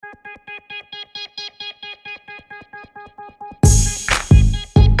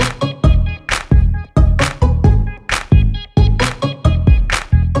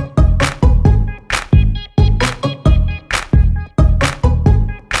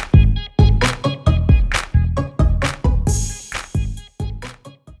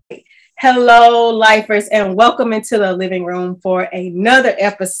Hello, lifers, and welcome into the living room for another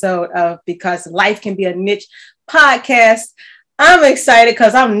episode of Because Life Can Be a Niche podcast. I'm excited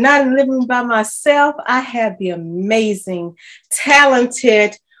because I'm not in the living room by myself. I have the amazing,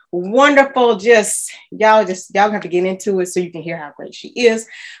 talented, wonderful, y'all have to get into it so you can hear how great she is.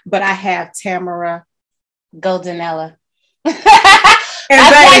 But I have Tamara Goldenella. That's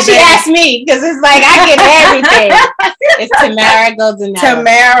why she asked me, because it's like I get everything. It's Tamara Goldenella.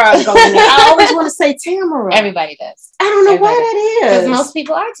 I always want to say Tamara. Everybody does. I don't know why that is. Because most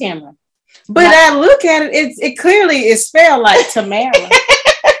people are Tamara. But I look at it, it clearly is spelled like Tamara.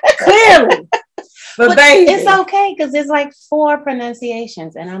 Clearly. But baby. It's okay, because there's like 4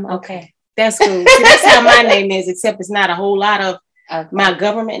 pronunciations, and I'm okay. That's cool. See, that's how my name is, except it's not a whole lot of my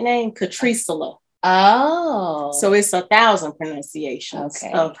government name, Catricela. Oh, so it's 1,000 pronunciations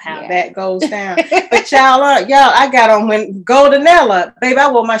of how that goes down. But y'all, I got on when Goldenella, baby.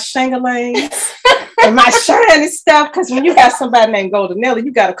 I wore my shangalings and my shiny stuff because when you got somebody named Goldenella,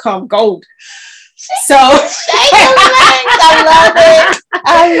 you got to come gold. So I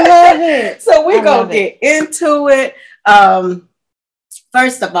love it. So we're gonna get into it.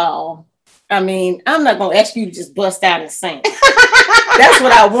 First of all, I mean, I'm not gonna ask you to just bust out and sing. That's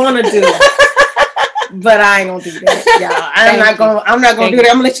what I want to do. But I ain't gonna do that, y'all. I'm not gonna do that.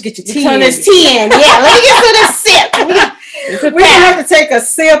 I'm gonna let you get your tea. Turn this tea in. Yeah, let me get to this sip. We're gonna have to take a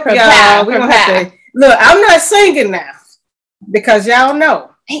sip, y'all. We're gonna have to look. I'm not singing now because y'all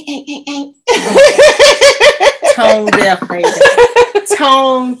know. Tone deaf, baby.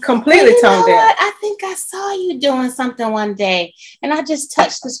 Completely tone deaf. I think I saw you doing something one day, and I just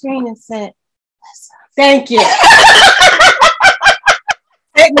touched the screen and said, "Listen." Thank you.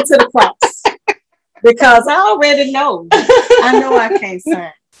 Take me to the cross. Because I already know. I know I can't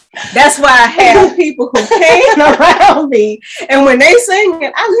sing. That's why I have people who came around me. And when they sing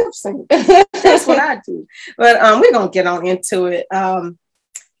it, I lip sync. That's what I do. But we're going to get on into it.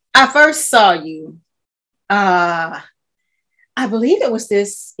 I first saw you. I believe it was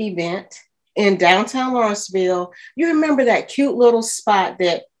this event in downtown Lawrenceville. You remember that cute little spot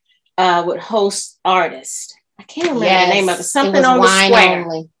that would host artists? I can't remember the name of it. Something on the square.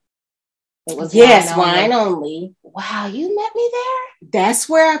 Only. It was wine only. Wow, you met me there? That's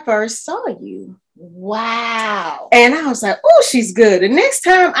where I first saw you. Wow. And I was like, oh, she's good. The next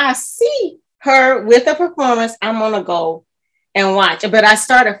time I see her with a performance, I'm going to go and watch. But I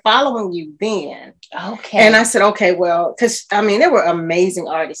started following you then. Okay. And I said, okay, well, because, I mean, there were amazing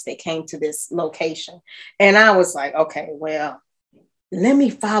artists that came to this location. And I was like, okay, well, let me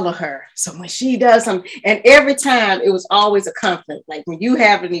follow her. So when she does something, and every time it was always a conflict. Like when you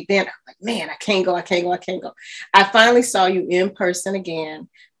have an event, I'm like, man, I can't go. I finally saw you in person again,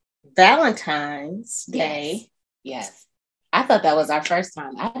 Valentine's Day. Yes. I thought that was our first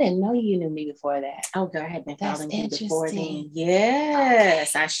time. I didn't know you knew me before that. Oh, girl, I had been following you before then.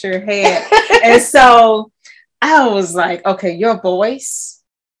 Yes, I sure had. And so I was like, okay, your voice,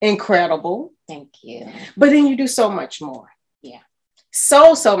 incredible. Thank you. But then you do so much more.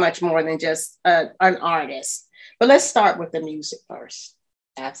 So much more than just an artist. But let's start with the music first.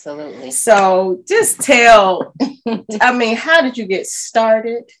 Absolutely. So just tell, I mean, how did you get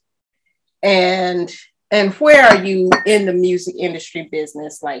started? And where are you in the music industry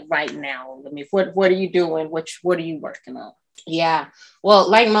business like right now? I mean, what are you doing? What are you working on? Yeah.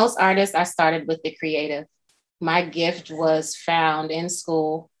 Well, like most artists, I started with the creative. My gift was found in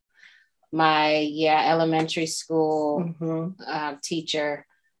school. My elementary school teacher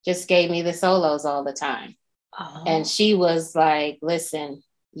just gave me the solos all the time. Oh. And she was like, listen,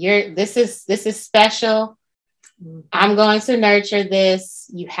 this is special. Mm-hmm. I'm going to nurture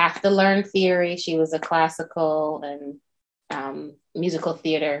this. You have to learn theory. She was a classical and musical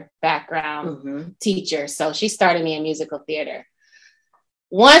theater background teacher. So she started me in musical theater.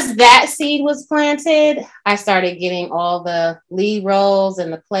 Once that seed was planted, I started getting all the lead roles in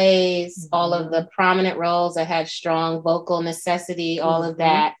the plays, all of the prominent roles that had strong vocal necessity, all of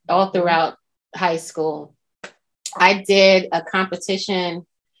that, all throughout high school. I did a competition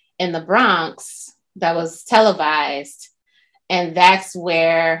in the Bronx that was televised, and that's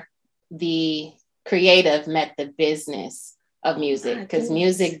where the creative met the business of music, because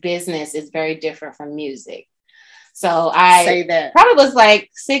music business is very different from music. So I say that probably was like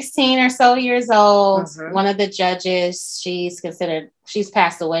 16 or so years old. One of the judges, she's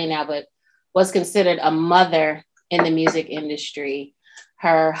passed away now, but was considered a mother in the music industry.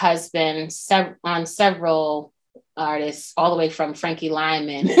 Her husband on several artists, all the way from Frankie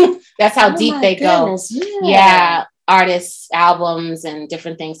Lyman. That's how deep they go. Yeah. Artists, albums, and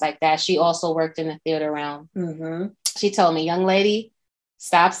different things like that. She also worked in the theater realm. She told me, young lady,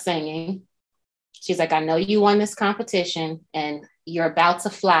 stop singing. She's like, I know you won this competition and you're about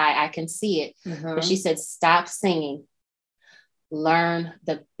to fly. I can see it. Mm-hmm. But she said, stop singing, learn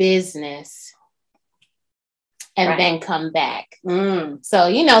the business, and then come back.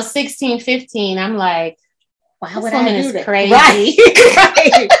 So, 16, 15, I'm like, wow, this woman is crazy.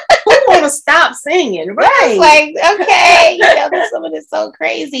 Right. Who want to stop singing? Right. Like, okay, this woman is so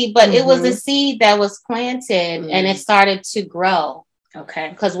crazy. But it was a seed that was planted and it started to grow. Okay.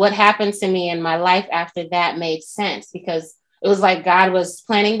 Because what happened to me in my life after that made sense, because it was like God was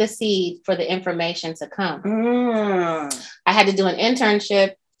planting the seed for the information to come. I had to do an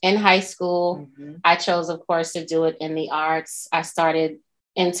internship in high school. I chose, of course, to do it in the arts. I started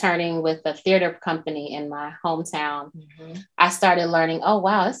interning with a theater company in my hometown. I started learning, oh,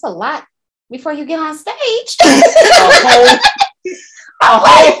 wow, it's a lot before you get on stage. I'm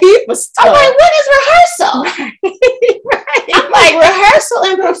like, what is rehearsal? I'm like, rehearsal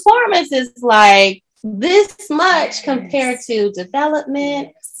and performance is like this much compared to development,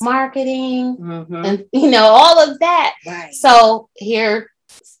 marketing, and all of that. Right. So here,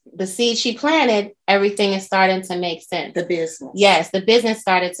 the seed she planted, everything is starting to make sense. The business. Yes, the business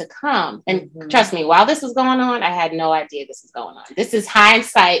started to come. And trust me, while this was going on, I had no idea this was going on. This is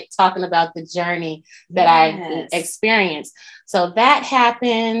hindsight talking about the journey that I experienced. So that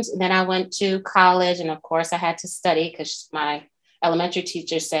happened. Then I went to college. And of course, I had to study because my elementary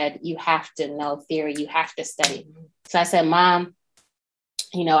teacher said, you have to know theory. You have to study. So I said, Mom,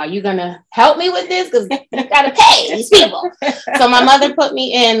 are you going to help me with this? Because you got to pay these people. So my mother put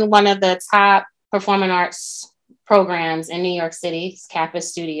me in one of the top performing arts programs in New York City, Kappa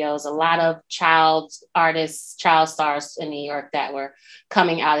Studios. A lot of child artists, child stars in New York that were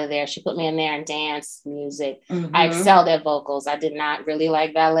coming out of there. She put me in there in dance, music. I excelled at vocals. I did not really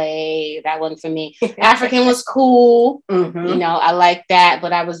like ballet. That wasn't for me. African was cool. I liked that,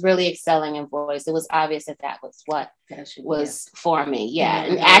 but I was really excelling in voice. It was obvious that was what was for me. Yeah.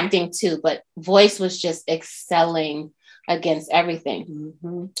 And acting too, but voice was just excelling against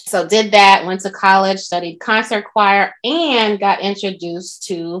everything. So did that, went to college, studied concert choir, and got introduced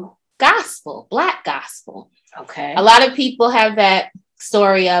to gospel, Black gospel. Okay. A lot of people have that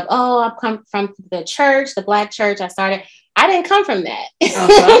story of, I come from the church, the Black church. I didn't come from that.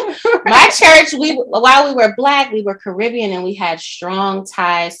 My church, while we were Black, we were Caribbean, and we had strong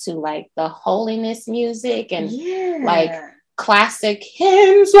ties to like the holiness music and like classic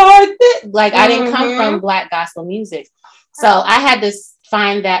hymns like this. Like I didn't come from Black gospel music. So I had to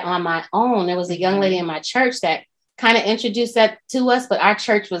find that on my own. There was a young lady in my church that kind of introduced that to us, but our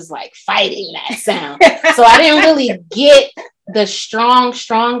church was like fighting that sound. So I didn't really get the strong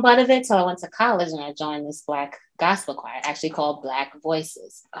butt of it till I went to college and I joined this Black gospel choir, actually called Black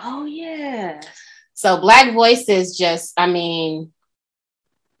Voices. Oh, yeah. So Black Voices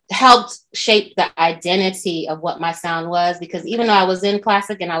helped shape the identity of what my sound was, because even though I was in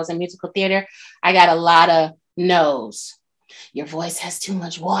classic and I was in musical theater, I got a lot of no's. Your voice has too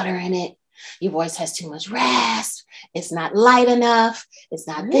much water in it. Your voice has too much rasp. It's not light enough. It's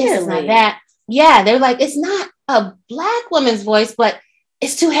not this, it's not that. Yeah, they're like, it's not a Black woman's voice, but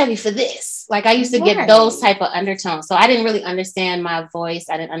it's too heavy for this. Like I used to get those type of undertones. So I didn't really understand my voice.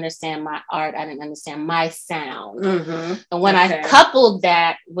 I didn't understand my art. I didn't understand my sound. And when I coupled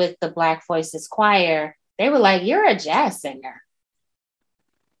that with the Black Voices choir, they were like, you're a jazz singer.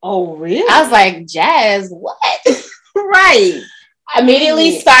 Oh, really? I was like, jazz? What? Right. I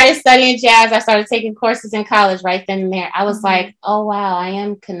immediately started studying jazz. I started taking courses in college right then and there. I was like, oh, wow, I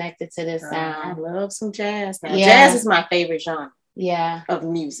am connected to this sound. I love some jazz. Now, jazz is my favorite genre of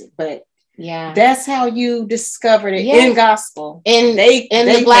music, but that's how you discovered it in gospel. In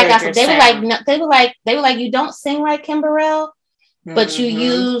the Black gospel. They were like, you don't sing like Kim Burrell, but you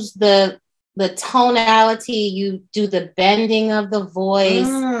use the tonality, you do the bending of the voice.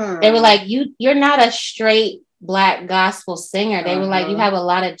 They were like, you're not a straight Black gospel singer. They were like, you have a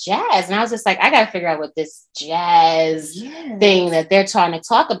lot of jazz. And I was just like, I got to figure out what this jazz thing that they're trying to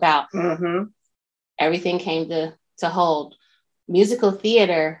talk about. Everything came to hold. Musical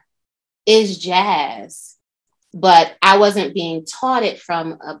theater is jazz, but I wasn't being taught it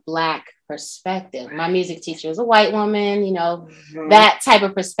from a Black perspective. My music teacher was a white woman, that type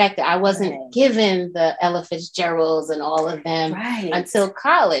of perspective. I wasn't given the Ella Fitzgeralds and all of them until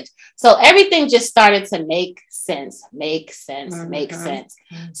college. So everything just started to make sense.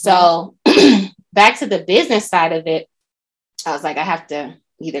 So back to the business side of it, I was like, I have to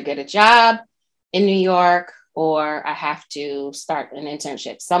either get a job in New York or I have to start an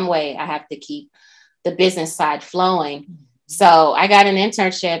internship. Some way I have to keep the business side flowing. So I got an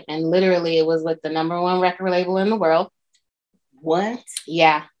internship and literally it was with the #1 record label in the world. What?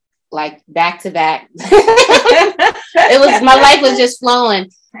 Yeah. Like back to back. My life was just flowing.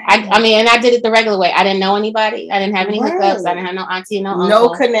 I mean, and I did it the regular way. I didn't know anybody. I didn't have any hookups. I didn't have no auntie, no uncle. No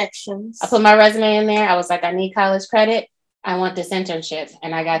connections. I put my resume in there. I was like, I need college credit. I want this internship.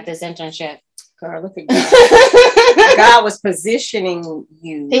 And I got this internship. Girl, look at God. God was positioning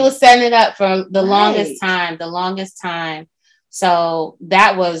you. He was setting it up for the longest time. So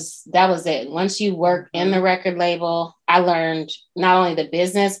that was it. Once you work in the record label, I learned not only the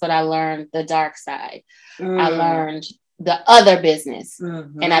business, but I learned the dark side. I learned the other business.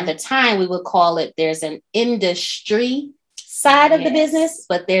 And at the time we would call it, there's an industry side of the business,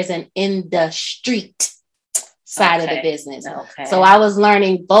 but there's an industry side of the business. So I was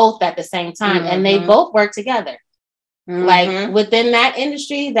learning both at the same time, and they both work together. Like within that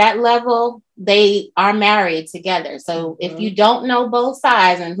industry, that level, they are married together. So if you don't know both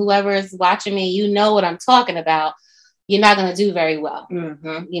sides, and whoever is watching me, you know what I'm talking about, you're not going to do very well.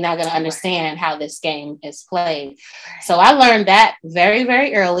 You're not going to understand how this game is played. So I learned that very,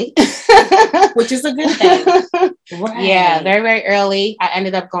 very early. Which is a good thing. Yeah, very, very early. I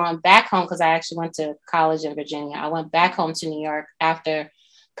ended up going back home because I actually went to college in Virginia. I went back home to New York after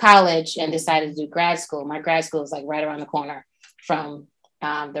college and decided to do grad school. My grad school is like right around the corner from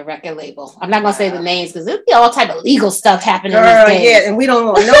the record label. I'm not gonna say the names because there'll be all type of legal stuff happening. Girl, these days. Yeah, and we don't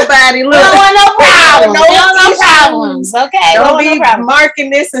want nobody. We don't want no problems. No problems. Okay, don't be marking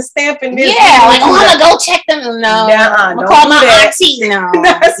this and stamping this. Yeah, like I'm gonna go check them. No, I'm gonna call my auntie. No,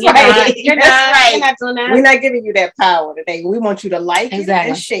 that's right. You're not doing that. We're not giving you that power today. We want you to like it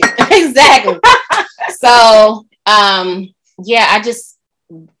and shake it. Exactly. So, yeah, I just,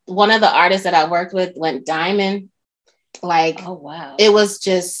 one of the artists that I worked with went diamond. Like, oh wow, it was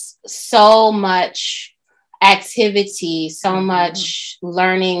just so much activity, so much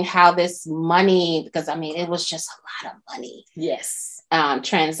learning how this money, because I mean, it was just a lot of money. Yes.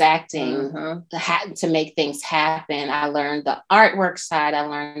 Transacting to make things happen. I learned the artwork side. I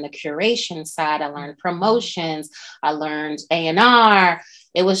learned the curation side. I learned promotions. I learned A&R.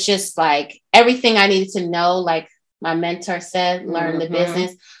 It was just like everything I needed to know. Like my mentor said, learn the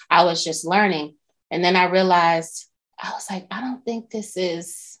business. I was just learning. And then I realized, I was like, I don't think this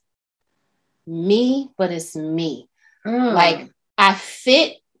is me, but it's me. Like I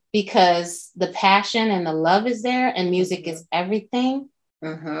fit because the passion and the love is there and music is everything.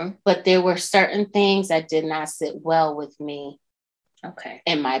 But there were certain things that did not sit well with me.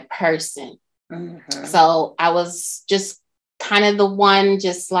 In my person. So I was just kind of the one,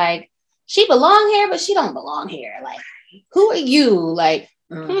 just like, she belong here, but she don't belong here. Like, who are you? Like,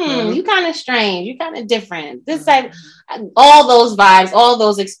 you kind of strange. You kind of different. This type, all those vibes, all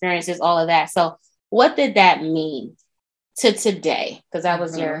those experiences, all of that. So what did that mean to today? Because that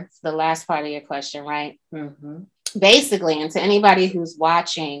was the last part of your question, right? Basically, and to anybody who's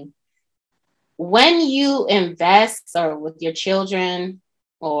watching, when you invest or with your children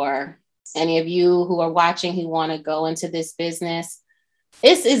or any of you who are watching who want to go into this business,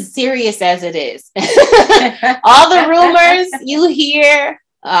 it's as serious as it is. All the rumors you hear,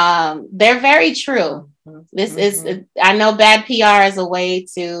 they're very true. This is, I know bad PR is a way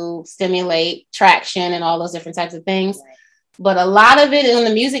to stimulate traction and all those different types of things, but a lot of it in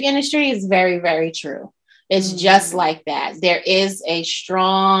the music industry is very, very true. It's just like that. There is a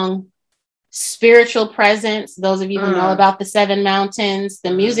strong spiritual presence. Those of you who know about the Seven Mountains,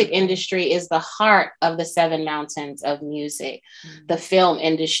 the music industry is the heart of the Seven Mountains of music. The film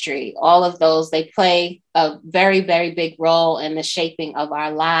industry, all of those, they play a very, very big role in the shaping of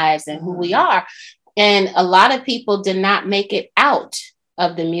our lives and who we are. And a lot of people did not make it out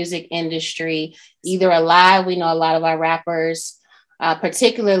of the music industry, either alive. We know a lot of our rappers,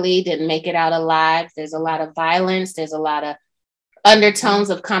 particularly, didn't make it out alive. There's a lot of violence. There's a lot of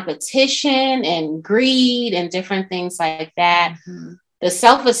undertones of competition and greed and different things like that. The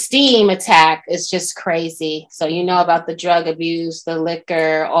self-esteem attack is just crazy. So you know about the drug abuse, the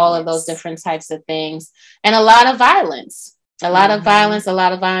liquor, all of those different types of things, and a lot of violence. A lot of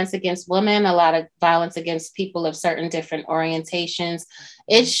violence against women, a lot of violence against people of certain different orientations.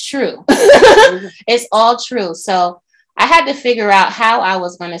 It's true. It's all true. So I had to figure out how I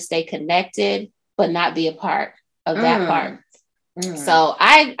was going to stay connected, but not be a part of that part. So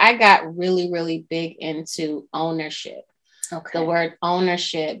I got really, really big into ownership. The word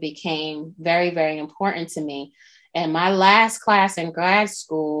ownership became very, very important to me. And my last class in grad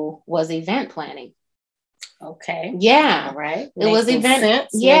school was event planning. Yeah. All right. It was event. Sense.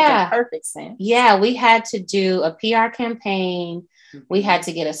 Yeah. Perfect sense. Yeah. We had to do a PR campaign. We had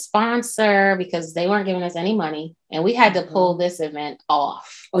to get a sponsor because they weren't giving us any money. And we had to pull this event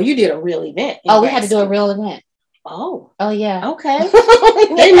off. Oh, you did a real event. Oh, we had to do a real event. Oh. Oh yeah. Okay.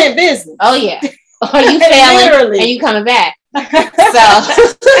 They meant business. Oh yeah. Or you failing and you coming back. So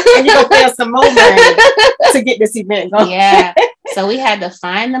and you're gonna pay us some more money to get this event going. Yeah. So we had to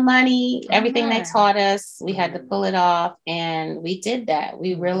find the money, everything they taught us, we had to pull it off, and we did that.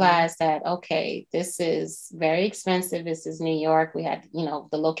 We realized that, okay, this is very expensive. This is New York. We had,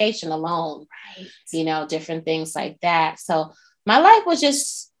 the location alone, different things like that. So my life was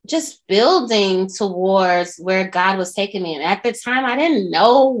just building towards where God was taking me. And at the time, I didn't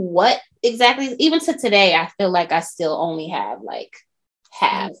know what exactly, even to today, I feel like I still only have like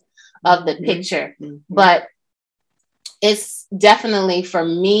half of the picture, but it's definitely for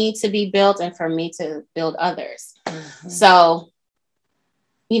me to be built and for me to build others. So,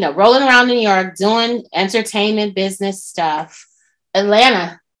 rolling around New York, doing entertainment business stuff,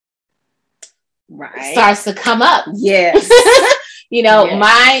 Atlanta starts to come up. Yes.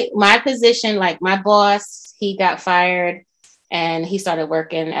 My position, like my boss, he got fired and he started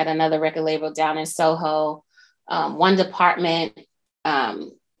working at another record label down in Soho. One department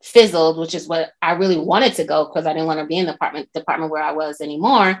fizzled, which is what I really wanted to go because I didn't want to be in the department where I was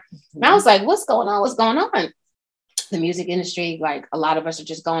anymore. And I was like, what's going on? What's going on? The music industry, like a lot of us are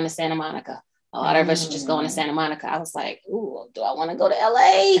just going to Santa Monica. A lot of us are just going to Santa Monica. I was like, ooh, do I want to go to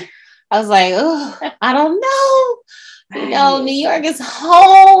LA? I was like, oh, I don't know. New York is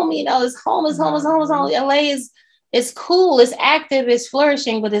home. It's home, is home, is home, is home. LA is cool, it's active, it's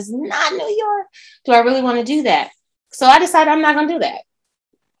flourishing, but it's not New York. Do I really want to do that? So I decided I'm not going to do that.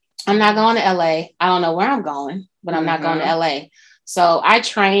 I'm not going to LA. I don't know where I'm going, but I'm not going to LA. So I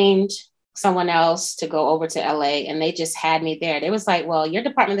trained someone else to go over to LA and they just had me there. They was like, well, your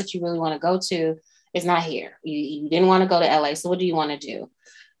department that you really want to go to is not here. You didn't want to go to LA. So what do you want to do?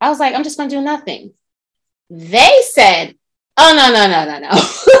 I was like, I'm just going to do nothing. They said, oh, no.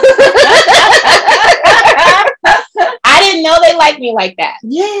 I didn't know they liked me like that.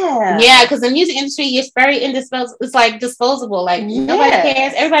 Yeah, because the music industry is very indispensable. It's like disposable. Like nobody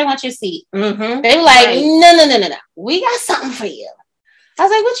cares. Everybody wants your seat. They were like, no. We got something for you. I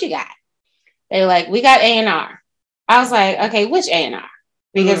was like, what you got? They were like, we got A&R. I was like, okay, which A&R?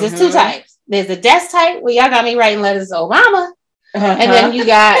 Because there's two types. There's the desk type where y'all got me writing letters to Obama. And then you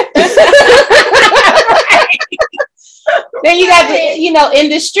got then you got the in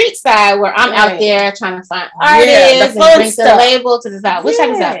the street side where I'm out there trying to find artists and bring the label to the side. Which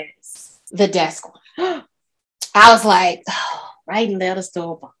type is that? The desk one. I was like, writing letters to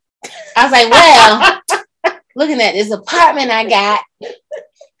Obama. I was like, well, looking at this apartment I got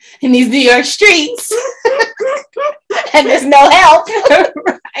in these New York streets and there's no help.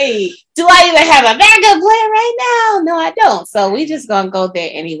 Right. Do I even have a backup plan right now? No, I don't. So we just gonna go there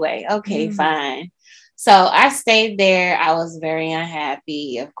anyway. Okay, fine. So I stayed there. I was very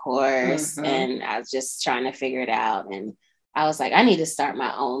unhappy, of course, and I was just trying to figure it out. And I was like, I need to start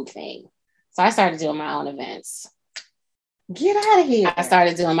my own thing. So I started doing my own events. Get out of here. I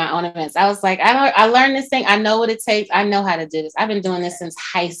started doing my own events. I was like, I learned this thing. I know what it takes. I know how to do this. I've been doing this since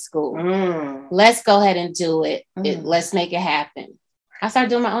high school. Let's go ahead and do it. Let's make it happen. I started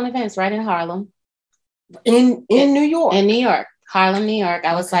doing my own events right in Harlem. In New York? In New York. Harlem, New York.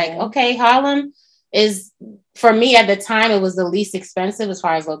 I was like, okay, Harlem is, for me at the time, it was the least expensive as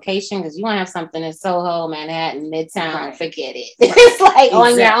far as location, because you want to have something in Soho, Manhattan, Midtown, forget it. It's like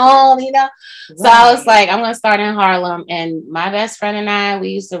on your own, So I was like, I'm going to start in Harlem. And my best friend and I, we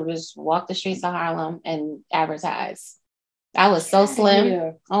used to just walk the streets of Harlem and advertise. I was so slim.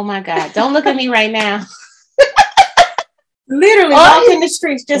 Yeah. Oh my God. Don't look at me right now. Literally walking the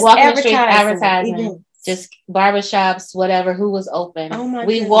streets, just advertising. Just barbershops, whatever, who was open. Oh my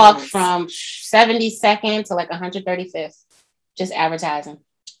we walked from 72nd to like 135th, just advertising.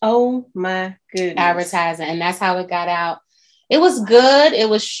 Oh my goodness. Advertising. And that's how it got out. It was good. It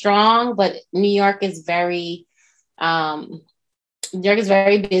was strong, but New York is very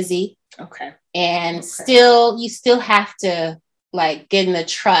busy. Okay. And you still have to like get in the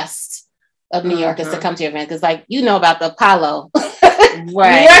trust of New Yorkers to come to your event. Because like, about the Apollo.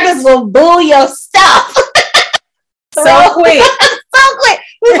 Right. New Yorkers will boo your stuff. So quick.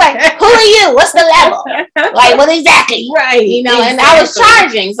 He's like, who are you? What's the level? Like, what exactly? Right. And I was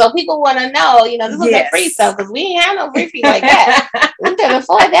charging. So people want to know, this was the free stuff, because we ain't have no free fee like that. We couldn't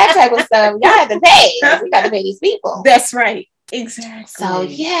afford that type of stuff. Y'all had to pay. We got to pay these people. That's right. Exactly. So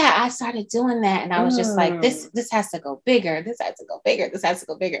I started doing that, and I was just like, this has to go bigger. This has to go bigger. This has to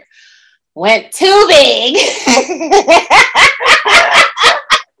go bigger. Went too big.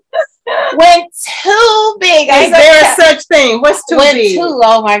 Went too big. Is there a such thing? What's too big?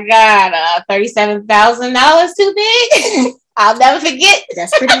 Oh my God, $37,000 too big. I'll never forget.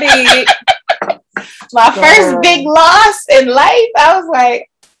 That's pretty big. My first big loss in life. I was like,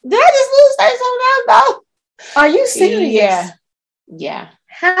 did I just lose $37,000? Are you serious? Yeah.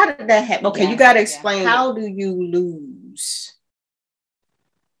 How did that happen? Okay, you got to explain. How do you lose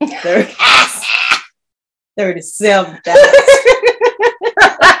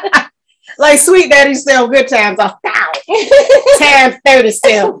 $37,000? Like Sweet Daddy sell good times off times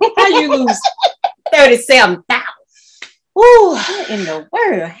 37. How you lose 37,000? Ooh, what in the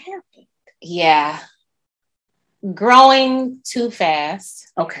world happened? Yeah. Growing too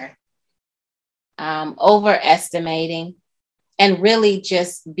fast. Okay. Overestimating and really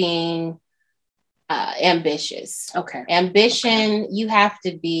just being ambitious. Okay. Ambition, you have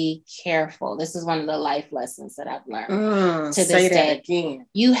to be careful. This is one of the life lessons that I've learned to this day. Again.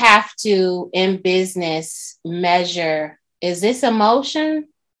 You have to, in business, measure, is this emotion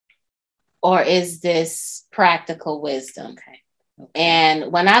or is this practical wisdom? Okay.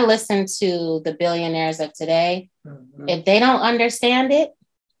 And when I listen to the billionaires of today, if they don't understand it,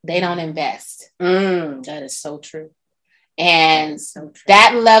 they don't invest. That is so true. And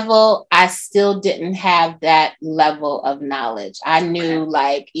that level, I still didn't have that level of knowledge. I knew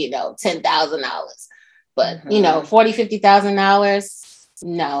 $10,000, but $40,000, $50,000,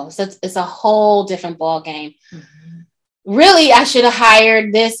 no. So it's a whole different ball game. Really, I should have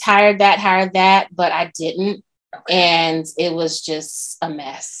hired this, hired that, but I didn't. Okay. And it was just a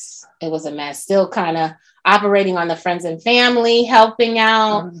mess. It was a mess. Still kind of operating on the friends and family, helping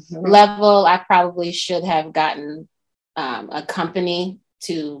out level. I probably should have gotten a company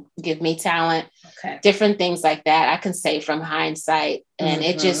to give me talent, different things like that. I can say from hindsight, and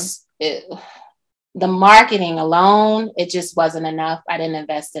the marketing alone, it just wasn't enough. I didn't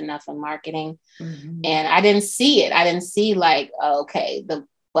invest enough in marketing, and I didn't see it. I didn't see the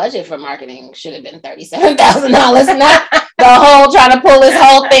budget for marketing should have been $37,000, not the whole trying to pull this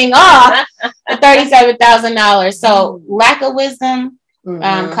whole thing off. $37,000. So lack of wisdom,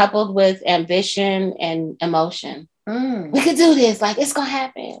 coupled with ambition and emotion. We could do this. Like, it's gonna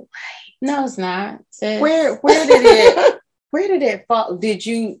happen. No, it's not. Where did it fall?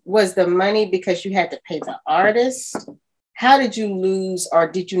 Was the money because you had to pay the artist? How did you lose, or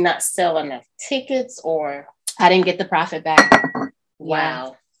did you not sell enough tickets, or I didn't get the profit back?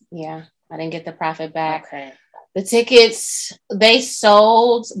 Wow. Yeah, I didn't get the profit back. Okay. The tickets, they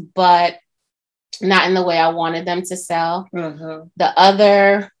sold, but not in the way I wanted them to sell. The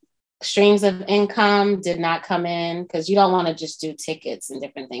other streams of income did not come in, because you don't want to just do tickets and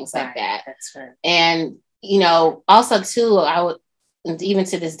different things like that. That's right. And, also too, I would, even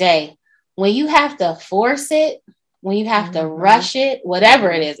to this day, when you have to force it, when you have to rush it, whatever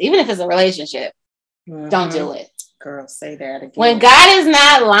it is, even if it's a relationship, don't do it. Girl, say that again. When God is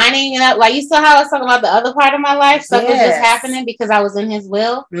not lining it up, like you saw how I was talking about the other part of my life, stuff was just happening because I was in his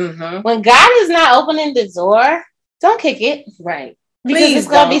will. When God is not opening the door, don't kick it. Right. Because there's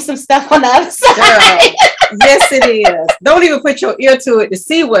going to be some stuff on the other side. Girl, yes, it is. Don't even put your ear to it to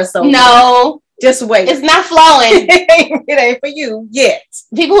see what's over. No. Just wait. It's not flowing. It ain't for you yet.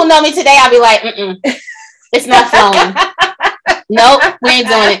 People who know me today, I'll be like, it's not flowing. Nope, we ain't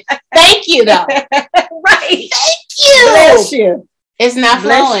doing it. Thank you, though. Right. Thank you. Bless you. It's not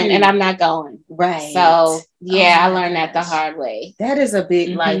flowing, and I'm not going. Right. So, I learned that the hard way. That is a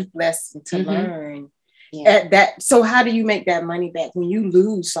big life lesson to learn. Yeah. So how do you make that money back when you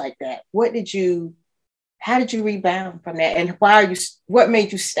lose like that? How did you rebound from that? And what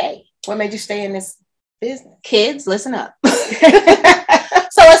made you stay? What made you stay in this business? Kids, listen up. So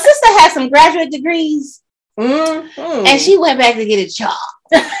a sister had some graduate degrees, and she went back to get a job.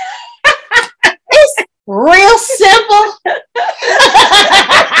 It's real simple.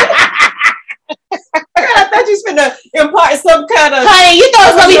 I thought you was going to impart some kind of... Honey, you thought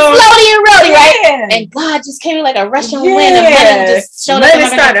it was going to be floaty and roady, right? And God just came in like a rushing wind, and money just showed up. Money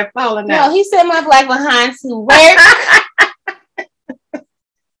started falling out. No, he sent my black behind to work.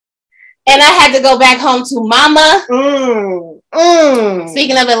 And I had to go back home to mama.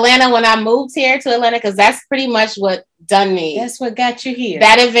 Speaking of Atlanta, when I moved here to Atlanta, because that's pretty much what done me. That's what got you here.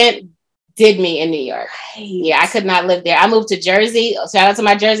 That event did me in New York. Right. Yeah, I could not live there. I moved to Jersey. Shout out to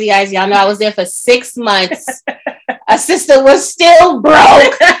my Jersey guys. Y'all know I was there for 6 months. A sister was still broke.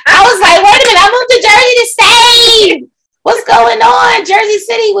 I was like, wait a minute, I moved to Jersey to save. What's going on? Jersey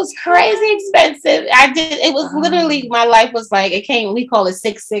City was crazy expensive. It was literally, my life was like, we call it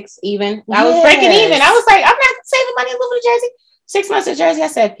 6-6 even. I was breaking even. I was like, I'm not saving money moving to Jersey. 6 months to Jersey, I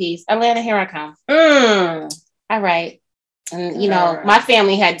said, peace. Atlanta, here I come. All right. And, my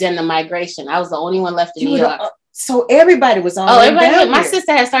family had done the migration. I was the only one left in New York. So everybody was on. My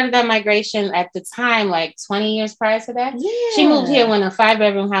sister had started that migration at the time, like 20 years prior to that. Yeah. She moved here when a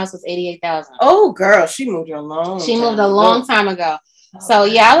 5-bedroom house was $88,000. Oh, girl, she moved a long time ago. So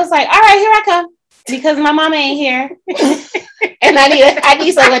yeah, I was like, all right, here I come. Because my mama ain't here. And I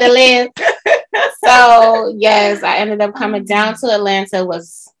need somewhere to live. So yes, I ended up coming down to Atlanta.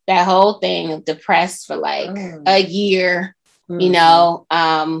 Was that whole thing, depressed for like a year,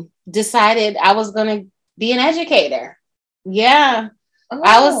 decided I was gonna be an educator. Yeah.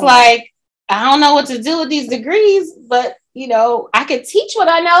 I was like, I don't know what to do with these degrees, but I could teach what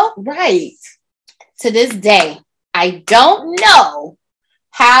I know. Right. To this day, I don't know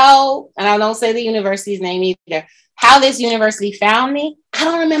how, and I don't say the university's name either, how this university found me. I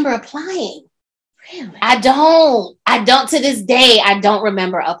don't remember applying. Really? I don't to this day, I don't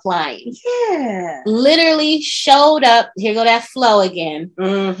remember applying. Yeah. Literally showed up. Here go that flow again.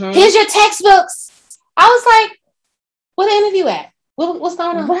 Mm-hmm. Here's your textbooks. I was like, where the interview at? What's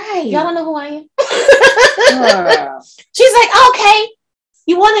going on? Right. Y'all don't know who I am? She's like, okay,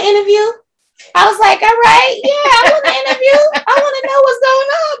 you want an interview? I was like, all right, yeah, I want an interview. I want to know what's going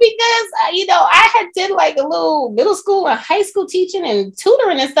on because, I had did like a little middle school and high school teaching and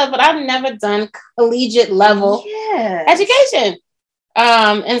tutoring and stuff, but I've never done collegiate level education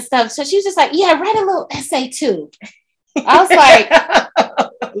and stuff. So she was just like, yeah, write a little essay too. I was like,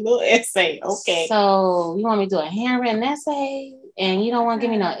 a little essay, okay. So you want me to do a handwritten essay and you don't want to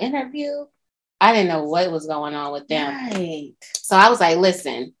give me no interview? I didn't know what was going on with them. Right. So I was like,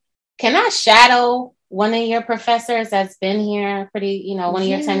 listen, can I shadow one of your professors that's been here pretty, one of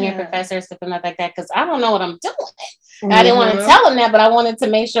your 10-year professors, something like that? Because I don't know what I'm doing. Mm-hmm. I didn't want to tell them that, but I wanted to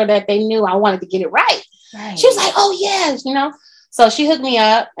make sure that they knew I wanted to get it right. She was like, oh, yeah, So she hooked me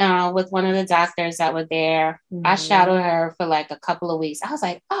up with one of the doctors that were there. Mm-hmm. I shadowed her for like a couple of weeks. I was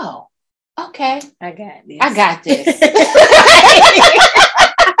like, oh, okay. I got this.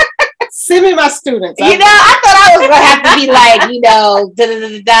 Send me my students. I thought I was going to have to be like,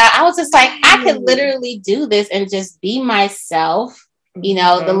 I was just like, I could literally do this and just be myself.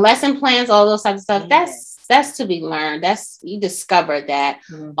 Mm-hmm. The lesson plans, all those types of stuff. That's to be learned. You discovered that,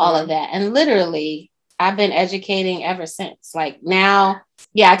 all of that. And literally, I've been educating ever since. Like now,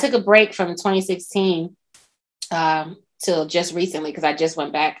 I took a break from 2016 till just recently because I just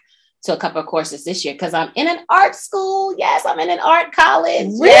went back to a couple of courses this year because I'm in an art school. Yes, I'm in an art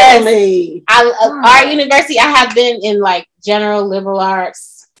college. Really? Yes. Art university. I have been in like general liberal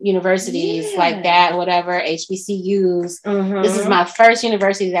arts universities like that, whatever, HBCUs. Mm-hmm. This is my first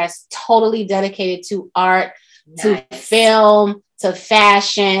university that's totally dedicated to art, to film, to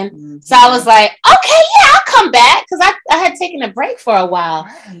fashion. Mm-hmm. So I was like, okay, I'll come back because I had taken a break for a while.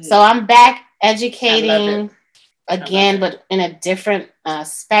 Right. So I'm back educating again, but in a different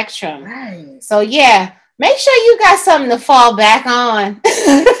spectrum. Right. So make sure you got something to fall back on.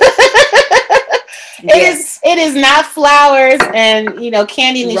 It is not flowers and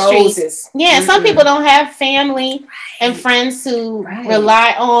candy in the streets. Yeah, some people don't have family and friends to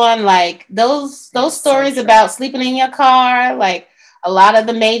rely on. Like those stories about sleeping in your car. Like a lot of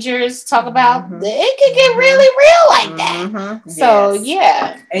the majors talk about, it can get really real like that. Mm-hmm. So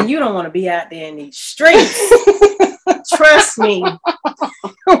and you don't want to be out there in these streets. Trust me,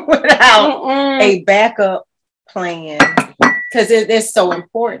 without a backup plan, because it's so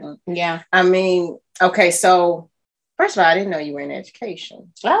important. Yeah. I mean, okay, so first of all, I didn't know you were in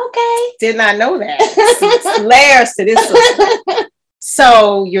education. Okay. Did not know that. Layers to this.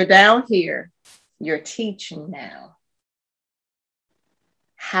 So you're down here. You're teaching now.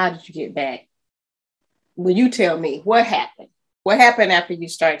 How did you get back? Will you tell me what happened? What happened after you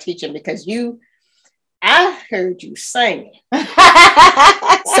started teaching? Because I heard you singing.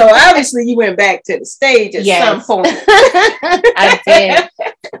 So obviously you went back to the stage at some point.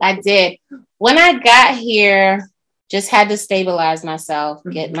 I did. When I got here, just had to stabilize myself,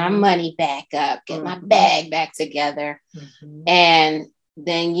 get my money back up, get my bag back together. Mm-hmm. And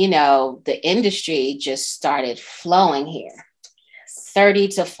then, the industry just started flowing here. 30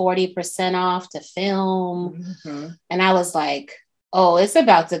 to 40% off to film. Mm-hmm. And I was like, oh, it's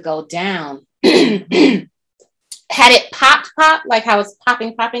about to go down. Had it popped like how it's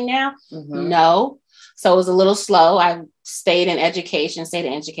popping now? Mm-hmm. No. So it was a little slow. I stayed in education.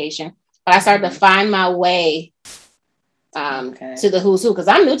 But I started to find my way to the who's who because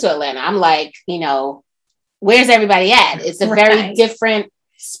I'm new to Atlanta. I'm like, where's everybody at? It's a very different,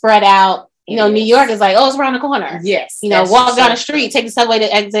 spread out. New York is like, oh, it's around the corner. Yes. Walk down the street, take the subway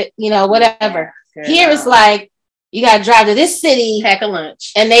to exit, whatever. Yeah, here it's like, you got to drive to this city. Pack a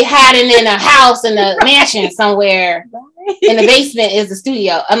lunch. And they hiding in a house in a mansion somewhere. In the basement is the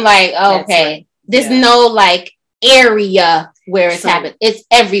studio. I'm like, okay. There's no like area where it's happened. It's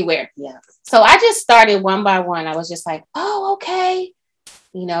everywhere. Yeah. So I just started one by one. I was just like, oh, okay.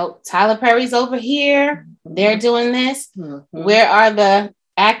 You know, Tyler Perry's over here. They're doing this. Where are the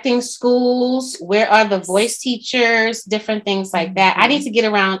acting schools? Where are the voice teachers? Different things like that. I need to get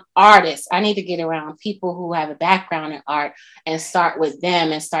around artists. I need to get around people who have a background in art and start with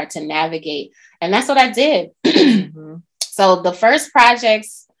them and start to navigate. And that's what I did. So the first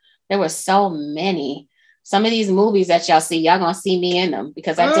projects, there were so many. Some of these movies that y'all see, y'all gonna see me in them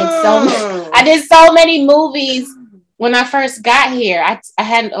because I did so many movies when I first got here. I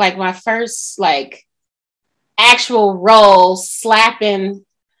had like my first like actual role slapping,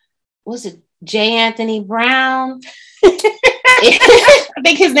 was it J. Anthony Brown? I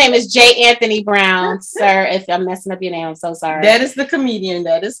think his name is J. Anthony Brown, sir. If I'm messing up your name, I'm so sorry. That is the comedian.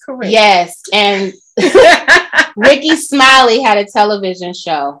 That is correct. Yes. And Ricky Smiley had a television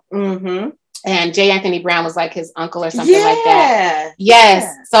show. And J. Anthony Brown was like his uncle or something like that. Yes.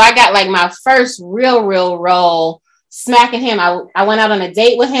 Yeah. So I got like my first real role smacking him. I went out on a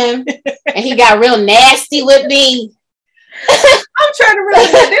date with him and he got real nasty with me. I'm trying to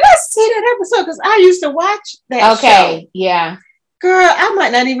remember. Did I see that episode? Because I used to watch that show. Okay. Yeah. Girl, I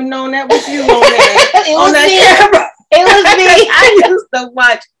might not even know that was you on that camera. It was me. I used to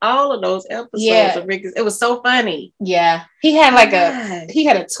watch all of those episodes of Ricky. It was so funny. Yeah. He had like a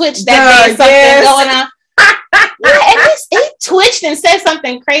twitch that day, something going on. And he twitched and said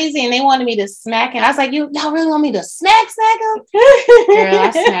something crazy and they wanted me to smack him. I was like, y'all really want me to smack him? Girl,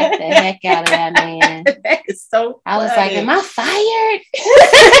 I smacked the heck out of that man. That is so funny. I was like, am I fired?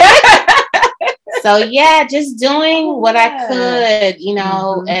 So yeah, just doing what I could, you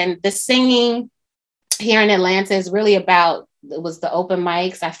know, and the singing here in Atlanta is really about, it was the open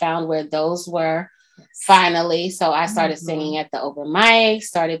mics. I found where those were finally. So I started singing at the open mics,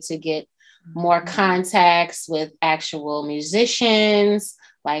 started to get more contacts with actual musicians,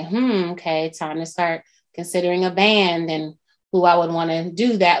 like, okay, time to start considering a band and who I would want to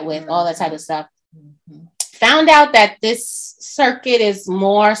do that with, all that type of stuff. Found out that this circuit is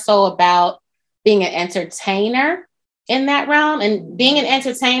more so about being an entertainer in that realm, and being an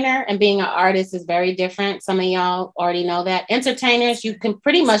entertainer and being an artist is very different. Some of y'all already know that. Entertainers, you can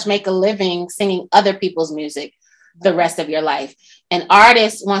pretty much make a living singing other people's music the rest of your life. An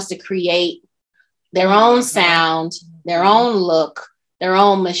artist wants to create their own sound, their own look, their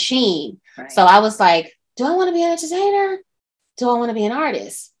own machine. Right. So I was like, do I want to be an entertainer? Do I want to be an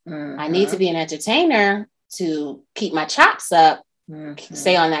artist? I need to be an entertainer to keep my chops up,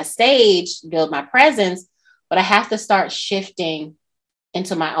 stay on that stage, build my presence, but I have to start shifting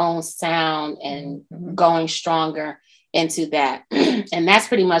into my own sound and going stronger into that. And that's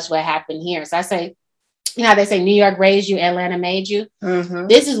pretty much what happened here. So I say, you know how they say New York raised you, Atlanta made you?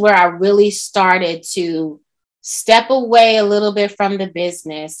 This is where I really started to step away a little bit from the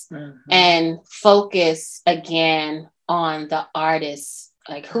business and focus again on the artist.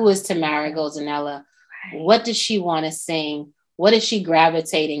 Like, who is Tamara Gozanella? What does she want to sing? What is she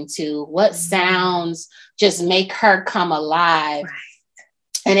gravitating to? What sounds just make her come alive?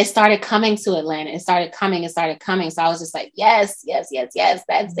 And it started coming to Atlanta. It started coming. So I was just like, yes,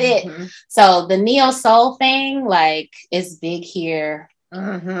 that's it. So the neo soul thing, like, is big here.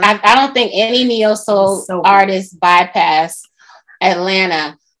 I don't think any neo soul artists bypass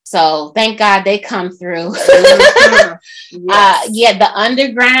Atlanta. So thank God they come through. The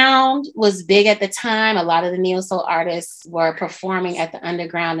underground was big at the time. A lot of the neo soul artists were performing at the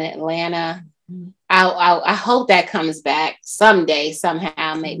underground in Atlanta. I hope that comes back someday,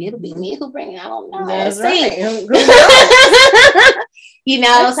 somehow. Maybe it'll be me who bring it. I don't know. That's right. You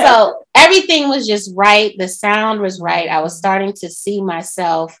know, so everything was just right. The sound was right. I was starting to see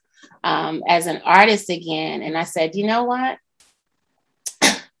myself as an artist again. And I said, you know what?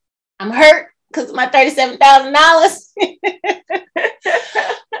 I'm hurt because of my $37,000.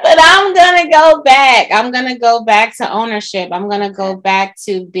 But I'm going to go back. I'm going to go back to ownership. I'm going to go back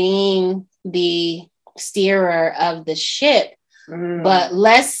to being the steerer of the ship. But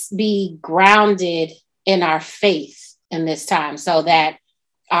let's be grounded in our faith in this time, so that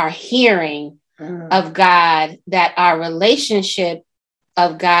our hearing of God, that our relationship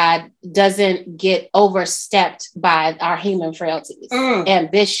of God doesn't get overstepped by our human frailties,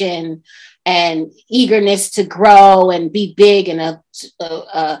 ambition, and eagerness to grow and be big in a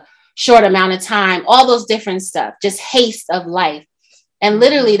short amount of time, all those different stuff, just haste of life. And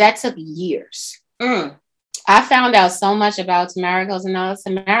literally that took years. I found out so much about Tamara Gozanella.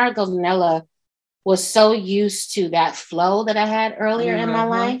 Tamara Gozanella was so used to that flow that I had earlier in my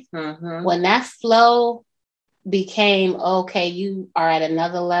life. When that flow became, okay, you are at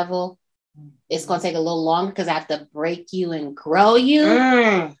another level, it's going to take a little longer because I have to break you and grow you.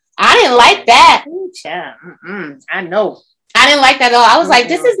 I didn't like that. I know. I didn't like that at all. I was like,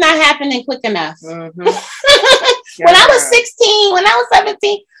 this is not happening quick enough. When I was 16, when I was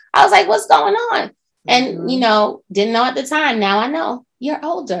 17, I was like, what's going on? And, you know, didn't know at the time. Now I know. You're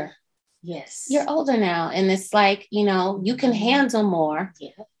older. Yes. You're older now. And it's like, you know, you can handle more. Yeah.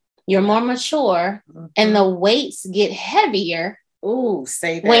 You're more mature. And the weights get heavier. Ooh,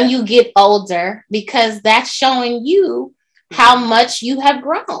 say that. When you get older, because that's showing you how much you have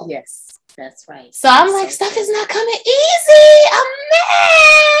grown. Yes. That's right. So I'm like, stuff is not coming easy. I'm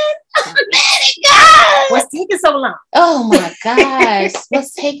mad. I'm mad at God. What's taking so long? Oh my gosh.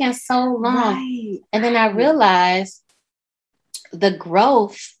 What's taking so long? Right. And then I realized the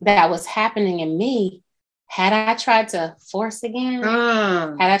growth that was happening in me, had I tried to force again,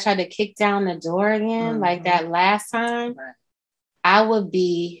 had I tried to kick down the door again, like that last time, I would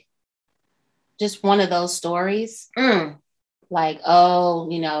be just one of those stories. Like, oh,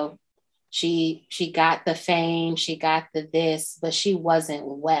 you know, she got the fame, she got the this, but she wasn't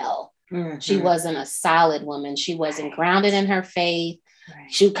well. She wasn't a solid woman. She wasn't grounded in her faith.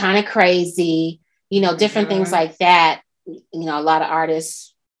 She was kind of crazy, you know, different things like that. You know, a lot of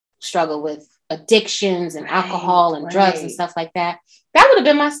artists struggle with addictions and alcohol and drugs and stuff like that. That would have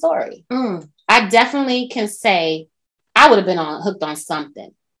been my story. I definitely can say I would have been hooked on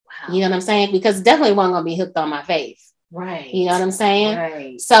something. Wow. You know what I'm saying? Because definitely wasn't going to be hooked on my faith. Right. You know what I'm saying?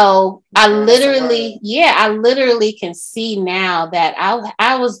 Right. So I literally can see now that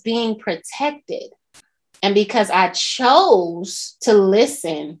I was being protected. And because I chose to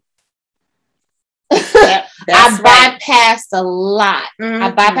listen, I bypassed a lot.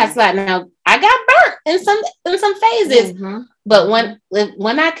 I bypassed a lot. Now I got burnt in some phases. But when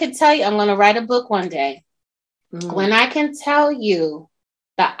I could tell you, I'm going to write a book one day. When I can tell you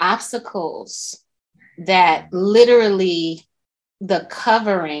the obstacles that literally the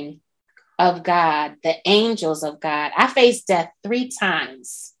covering of God, the angels of God. I faced death 3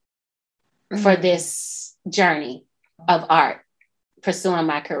 times for this journey of art, pursuing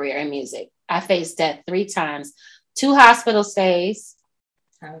my career in music. I faced death 3 times, 2 hospital stays,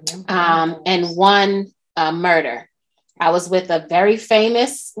 and 1 murder. I was with a very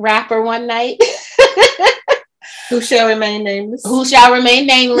famous rapper one night. Who shall remain nameless. Very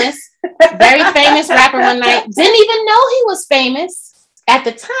famous rapper one night. Didn't even know he was famous at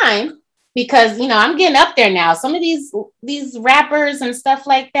the time because, you know, I'm getting up there now. Some of these rappers and stuff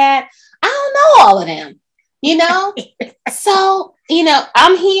like that, I don't know all of them, you know? So, you know,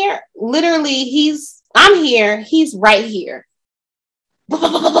 I'm here. Literally, he's right here.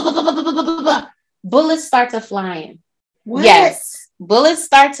 Bullets start to flying. What? Yes. Bullets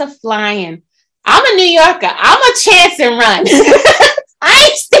start to flying. I'm a New Yorker. I'm a chance and run. I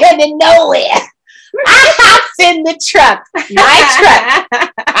ain't standing nowhere. I hopped in the truck. My truck.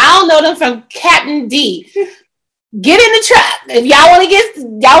 I don't know them from Captain D. Get in the truck. If y'all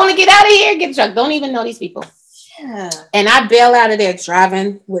want to get out of here, get the truck. Don't even know these people. Yeah. And I bail out of there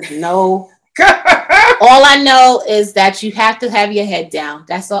driving with no. All I know is that you have to have your head down.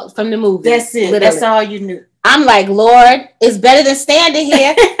 That's all from the movie. That's it. Literally. That's all you knew. I'm like, Lord, it's better than standing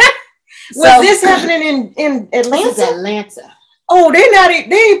here. Was this happening in Atlanta? This is Atlanta. Oh, they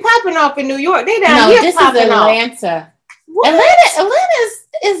ain't popping off in New York. They down here this popping is Atlanta. What? Atlanta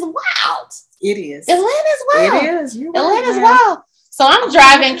is wild. It is. Atlanta's wild. It is. Atlanta's wild. So I'm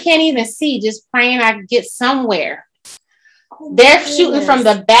driving, can't even see, just praying I get somewhere. They're shooting from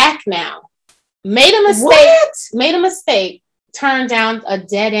the back now. Made a mistake. Turned down a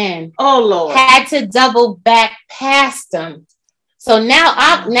dead end. Oh Lord. Had to double back past them. So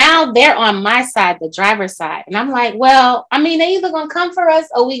now they're on my side, the driver's side. And I'm like, well, I mean, they either gonna come for us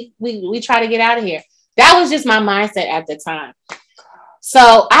or we try to get out of here. That was just my mindset at the time.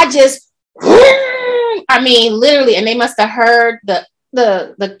 So I just, literally, and they must have heard the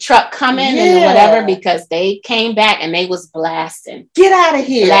truck coming and whatever, because they came back and they was blasting. Get out of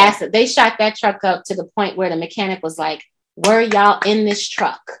here. Blasted. They shot that truck up to the point where the mechanic was like, were y'all in this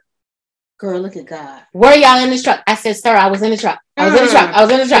truck? Girl, look at God. Were y'all in this truck? I said, sir, I was in the truck. I was in the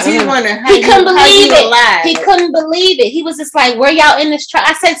truck. He couldn't believe it. He couldn't believe it. He was just like, were y'all in this truck?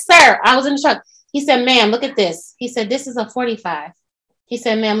 I said, sir, I was in the truck. He said, ma'am, look at this. He said, this is a 45. He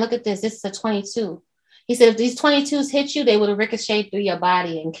said, ma'am, look at this. This is a 22. He said, if these 22s hit you, they would have ricocheted through your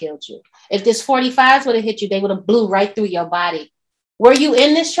body and killed you. If this 45s would have hit you, they would have blew right through your body. Were you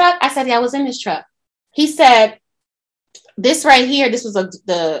in this truck? I said, yeah, I was in this truck. He said, this right here, this was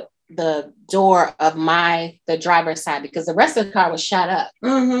the door of the driver's side, because the rest of the car was shot up.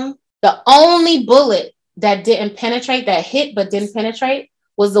 The only bullet that didn't penetrate, that hit but didn't penetrate,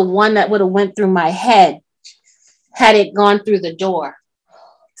 was the one that would have went through my head had it gone through the door.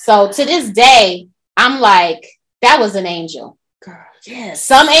 So to this day, I'm like, that was an angel. Girl, yes.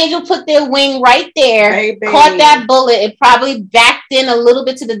 Some angel put their wing right there, baby. Caught that bullet. It probably backed in a little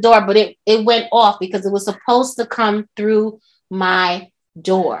bit to the door, but it went off because it was supposed to come through my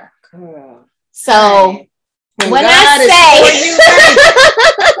door. Girl. So when I say,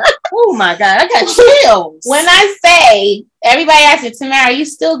 oh my God, I got chills. When I say, everybody asks me, Tamara, are you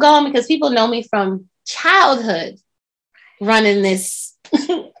still going? Because people know me from childhood running this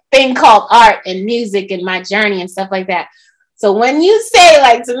thing called art and music and my journey and stuff like that. So when you say,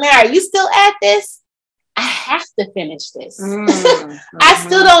 like, Tamara, you still at this? I have to finish this. Mm-hmm. I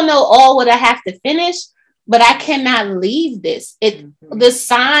still don't know all what I have to finish, but I cannot leave this. The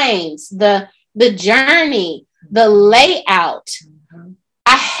signs, the journey, the layout. Mm-hmm.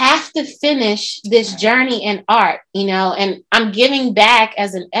 I have to finish this journey in art, and I'm giving back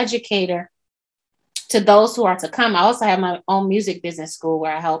as an educator to those who are to come. I also have my own music business school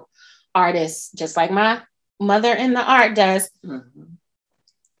where I help artists, just like my mother in the art does,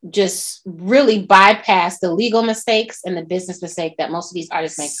 just really bypass the legal mistakes and the business mistake that most of these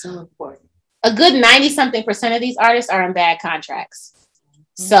artists make. So important. A good 90-something% of these artists are in bad contracts.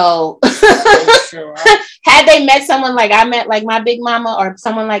 So had they met someone like I met, like my big mama, or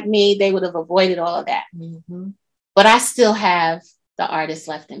someone like me, they would have avoided all of that. Mm-hmm. But I still have the artist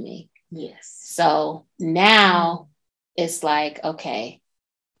left in me. Yes. So now it's like, okay,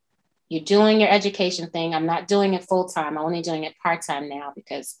 you're doing your education thing. I'm not doing it full time. I'm only doing it part time now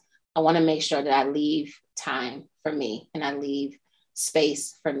because I want to make sure that I leave time for me and I leave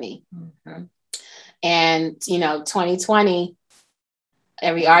space for me. Mm-hmm. And, 2020,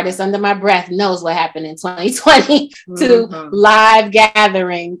 every artist under my breath knows what happened in 2020 to live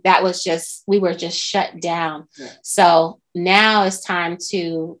gathering. That was we were just shut down. Yeah. So now it's time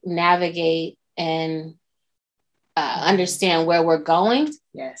to navigate and understand where we're going.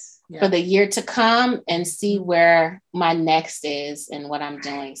 Yes. Yeah. For the year to come and see where my next is and what I'm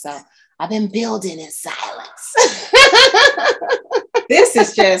doing. So I've been building in silence. This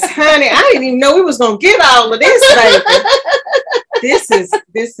is just, honey, I didn't even know we was going to get all of this, baby.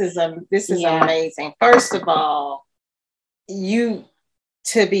 This is amazing. First of all, you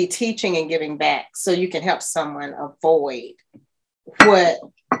to be teaching and giving back so you can help someone avoid what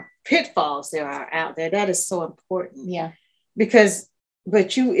pitfalls there are out there. That is so important. Yeah.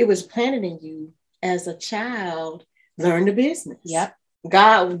 But it was planted in you as a child, learn the business. Yep.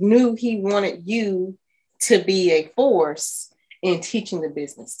 God knew he wanted you to be a force in teaching the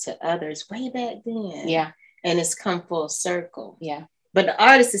business to others way back then. Yeah. And it's come full circle. Yeah. But the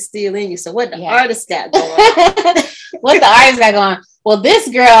artist is still in you. So what the artist got going? What the artist got going? Well, this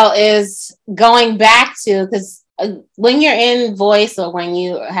girl is going back to, because when you're in voice or when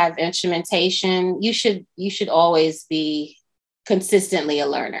you have instrumentation, you should always be consistently a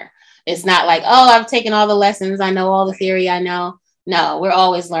learner. It's not like, oh, I've taken all the lessons, I know all the theory, I know. No, we're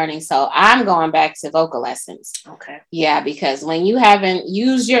always learning. So I'm going back to vocal lessons. Okay. Yeah, because when you haven't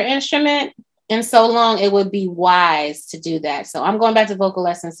used your instrument in so long, it would be wise to do that. So I'm going back to vocal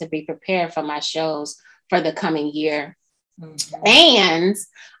lessons to be prepared for my shows for the coming year. Mm-hmm. And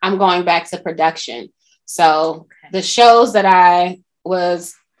I'm going back to production. So the shows that I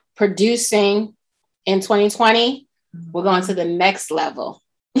was producing in 2020, we're going to the next level.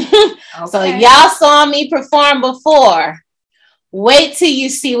 Okay. So y'all saw me perform before. Wait till you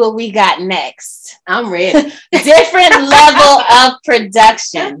see what we got next. I'm ready. Different level of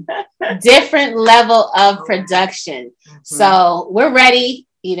production. Different level of production. Mm-hmm. So we're ready.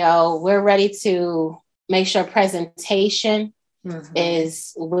 We're ready to make sure presentation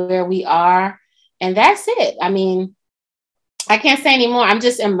is where we are. And that's it. I mean, I can't say anymore. I'm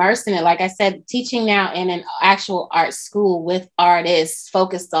just immersed in it. Like I said, teaching now in an actual art school with artists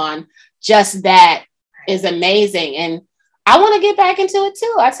focused on just that is amazing. And I want to get back into it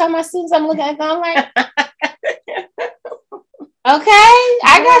too. I tell my students, I'm looking at them, I'm like, okay,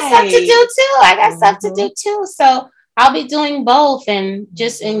 I got stuff to do too. So I'll be doing both and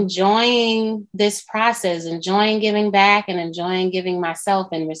just enjoying this process, enjoying giving back and enjoying giving myself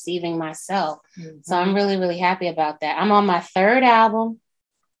and receiving myself. Mm-hmm. So I'm really, really happy about that. I'm on my 3rd album.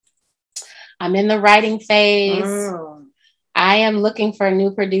 I'm in the writing phase. I am looking for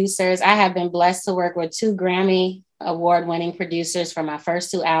new producers. I have been blessed to work with 2 Grammy award-winning producers for my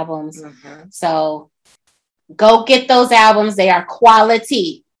first 2 albums. Mm-hmm. So go get those albums. They are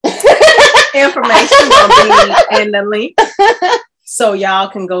quality. Information will be in the link so y'all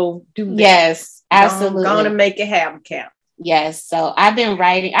can go do that. Yes, absolutely. Going to make it happen, count. Yes. So I've been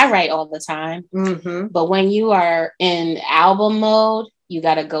writing. I write all the time. Mm-hmm. But when you are in album mode, you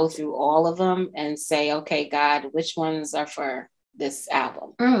got to go through all of them and say, okay, God, which ones are for this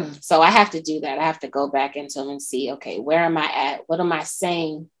album? So I have to do that. I have to go back into them and see, okay, where am I at? What am I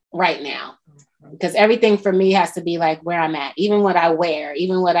saying right now? Because everything for me has to be like where I'm at, even what I wear,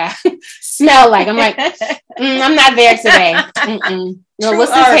 even what I smell like. I'm like, I'm not there today. No,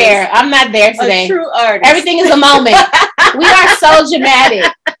 what's this hair? I'm not there today. A true artist. Everything is a moment. We are so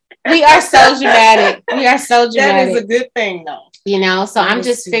dramatic. We are so dramatic. That is a good thing, though. You know, so I'm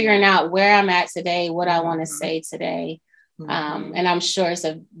just figuring out where I'm at today, what I want to say today. And I'm sure it's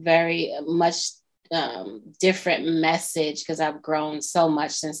a very much different message because I've grown so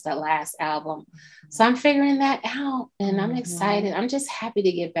much since the last album. So I'm figuring that out and I'm excited. I'm just happy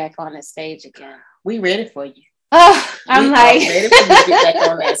to get back on the stage again. We ready for you. Oh, I'm ready for you to get back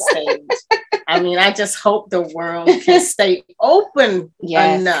on that stage. I mean, I just hope the world can stay open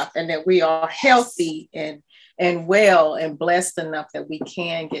enough and that we are healthy and well and blessed enough that we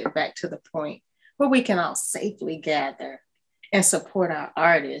can get back to the point where we can all safely gather and support our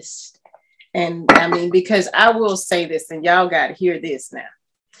artists. And I mean, because I will say this, and y'all got to hear this now.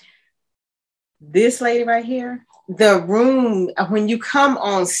 This lady right here, the room, when you come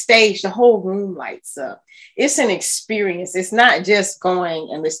on stage, the whole room lights up. It's an experience. It's not just going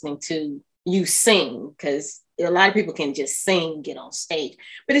and listening to you sing, because a lot of people can just sing, get on stage,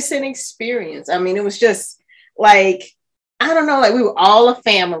 but it's an experience. I mean, it was just like, I don't know, like we were all a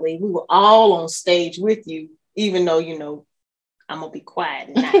family. We were all on stage with you, even though, you know, I'm going to be quiet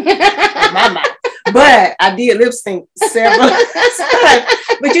and not my mouth. But I did lip sync several times.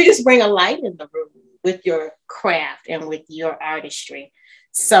 But you just bring a light in the room with your craft and with your artistry.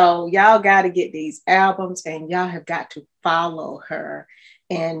 So y'all got to get these albums and y'all have got to follow her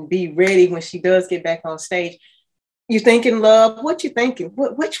and be ready when she does get back on stage. You thinking love? What you thinking?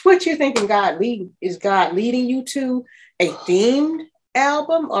 What you thinking? Is God leading you to a themed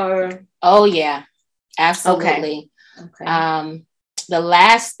album or? Oh yeah, absolutely. Okay. The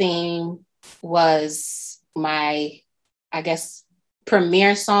last theme was my, I guess,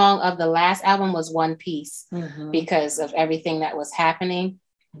 premiere song of the last album was One Piece because of everything that was happening.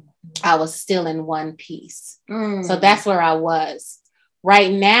 I was still in one piece. So that's where I was.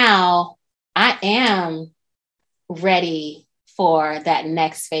 Right now, I am ready for that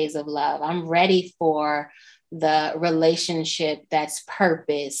next phase of love. I'm ready for the relationship that's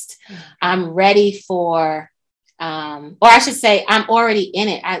purposed. I'm ready for, or I should say, I'm already in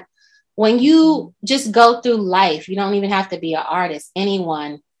it. When you just go through life, you don't even have to be an artist,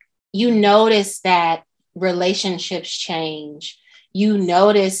 anyone, you notice that relationships change. You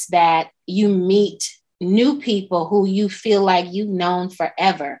notice that you meet new people who you feel like you've known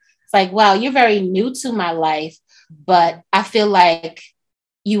forever. It's like, wow, you're very new to my life, but I feel like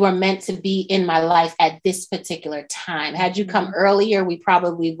you were meant to be in my life at this particular time. Had you come earlier, we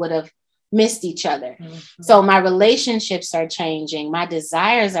probably would have missed each other. So my relationships are changing. My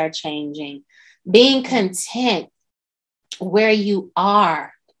desires are changing. Being content where you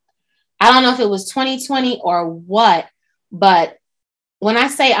are. I don't know if it was 2020 or what, but when I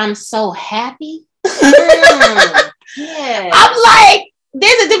say I'm so happy, I'm like,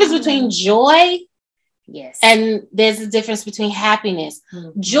 there's a difference between joy and there's a difference between happiness.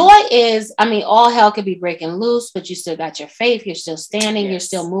 Joy is, I mean, all hell could be breaking loose, but you still got your faith. You're still standing. You're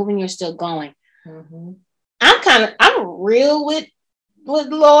still moving. You're still going. I'm real with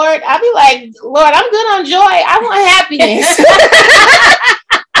Lord. I'll be like, Lord, I'm good on joy. I want happiness.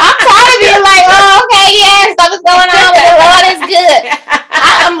 I'm tired of being like, oh, okay, yeah, something's going on, but the Lord is good.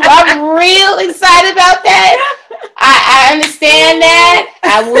 I'm real excited about that. I understand that.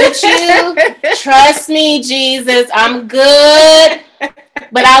 I'm with you. Trust me, Jesus. I'm good.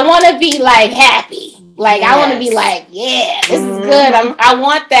 But I want to be like happy. Like I want to be like, yeah, this is good. I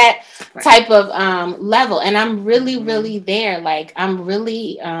want that type of level. And I'm really, really there. Like I'm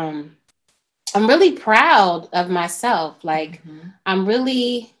really proud of myself. Like I'm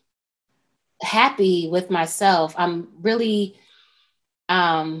really happy with myself. I'm really,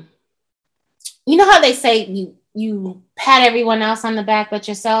 you know how they say you pat everyone else on the back but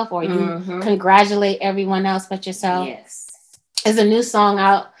yourself, or you congratulate everyone else but yourself. Yes. There's a new song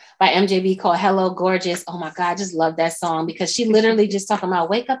out by MJB called Hello Gorgeous. Oh my God, I just love that song because she literally just talking about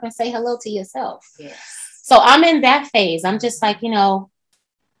wake up and say hello to yourself. Yes. So I'm in that phase. I'm just like,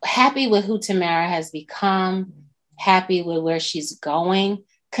 happy with who Tamara has become, happy with where she's going,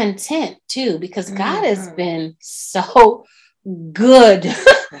 content too, because God has been so good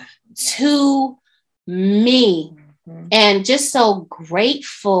to me and just so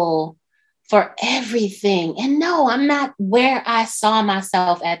grateful for everything. And no, I'm not where I saw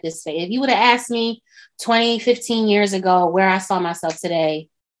myself at this phase. If you would have asked me 20, 15 years ago where I saw myself today,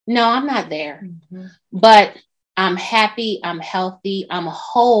 no, I'm not there. Mm-hmm. But I'm happy, I'm healthy, I'm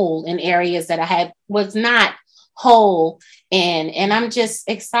whole in areas that I was not whole in. And I'm just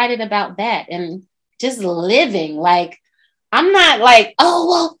excited about that and just living. Like, I'm not like, oh,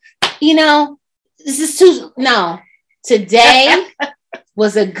 well, you know, this is too, no. Today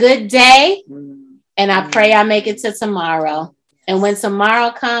was a good day, and I pray I make it to tomorrow. And when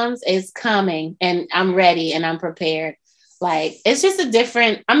tomorrow comes, it's coming, and I'm ready and I'm prepared. Like, it's just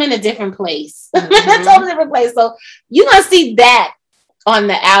I'm in a different place. Mm-hmm. I'm in a totally different place. So you're going to see that on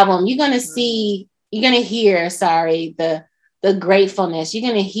the album. You're going to hear, the gratefulness. You're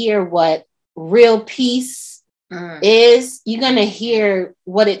going to hear what real peace is. You're going to hear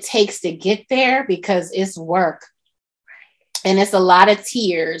what it takes to get there, because it's work. And it's a lot of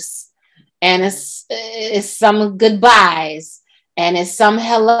tears, and it's some goodbyes, and it's some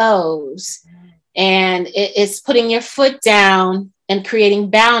hellos, and it's putting your foot down and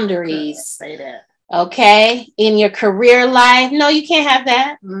creating boundaries. Say that. Okay. In your career life. No, you can't have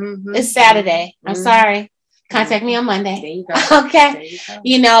that. Mm-hmm. It's Saturday. I'm sorry. Contact me on Monday. There you go. Okay.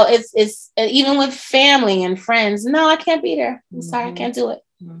 You know, it's even with family and friends. No, I can't be there. I'm sorry. I can't do it.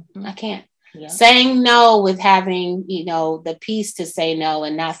 Mm-hmm. I can't. Yeah. Saying no with having, the peace to say no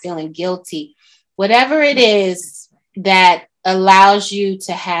and not feeling guilty, whatever it is that allows you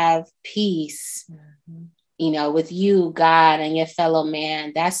to have peace, with you, God, and your fellow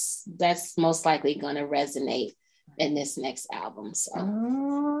man, that's most likely going to resonate in this next album. So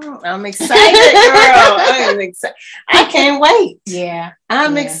I'm excited, girl. I'm excited. I can't wait. Yeah.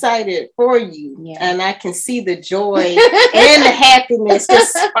 I'm excited for you. Yeah. And I can see the joy and the happiness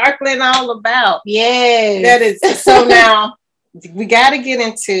just sparkling all about. Yes. That is so. Now we got to get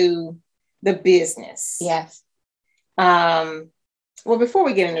into the business. Yes. Well, before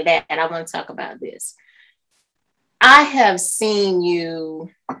we get into that, I want to talk about this. I have seen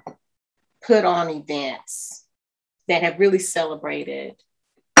you put on events that have really celebrated.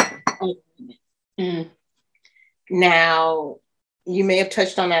 Now, you may have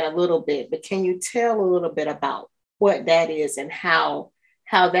touched on that a little bit, but can you tell a little bit about what that is and how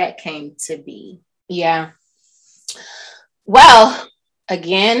that came to be? Yeah. Well,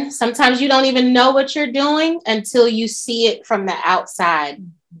 again, sometimes you don't even know what you're doing until you see it from the outside.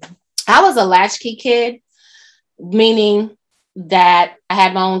 I was a latchkey kid, meaning that I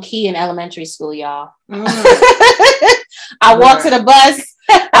had my own key in elementary school, y'all. I walked to the bus.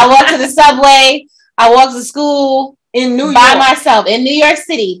 I walked to the subway. I walked to school in New York by myself in New York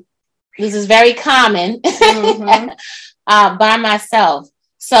City. This is very common. By myself.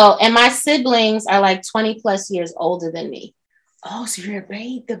 So, and my siblings are like 20 plus years older than me. Oh, so you're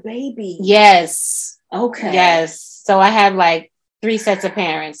the baby. Yes. Okay. Yes. So I have like 3 sets of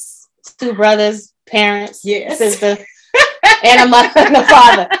parents, 2 brothers, parents, sister, and a mother and a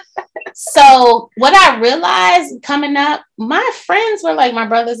father. So what I realized coming up, my friends were like my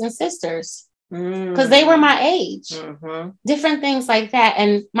brothers and sisters because they were my age, different things like that.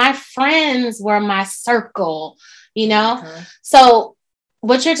 And my friends were my circle, So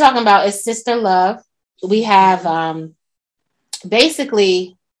what you're talking about is sister love. We have,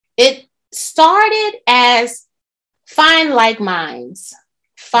 basically it started as find like minds,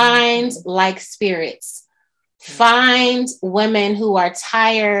 find like spirits, find women who are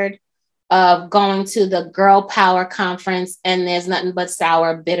tired of going to the girl power conference and there's nothing but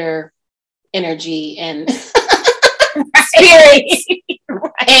sour, bitter energy and spirits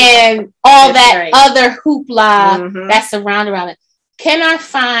and all that other hoopla that's surrounded around it. Can I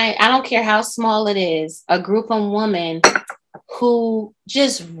find, I don't care how small it is, a group of women who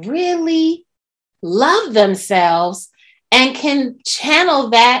just really love themselves and can channel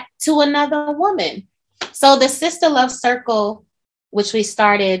that to another woman? So the Sister Love Circle, which we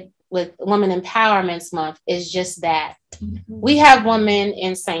started with Women Empowerment Month, is just that. We have women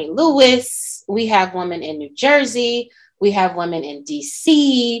in St. Louis. We have women in New Jersey. We have women in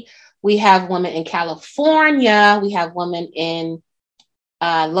DC. We have women in California. We have women in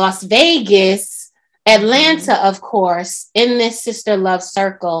Las Vegas, Atlanta, of course, in this Sister Love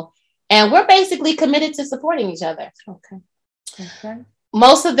Circle. And we're basically committed to supporting each other. Okay.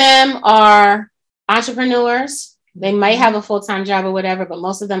 Most of them are entrepreneurs. They might have a full-time job or whatever, but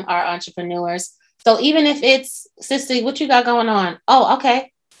most of them are entrepreneurs. So even if it's, sister, what you got going on? Oh,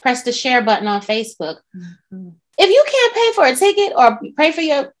 okay. Press the share button on Facebook. If you can't pay for a ticket or pay for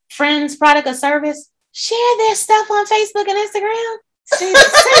your friend's product or service, share their stuff on Facebook and Instagram. Say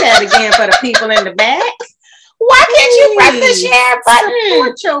that again for the people in the back. Why can't you press the share button?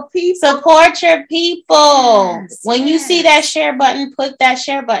 Support your people. Support your people. Yes, when you see that share button, put that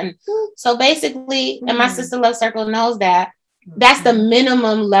share button. So basically, and my Sister Love Circle knows that, that's the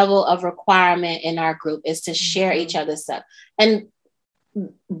minimum level of requirement in our group, is to share each other's stuff. And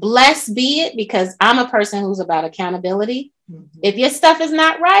blessed be it, because I'm a person who's about accountability. If your stuff is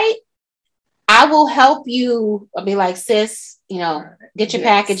not right, I will help you. I'll be like, sis, get your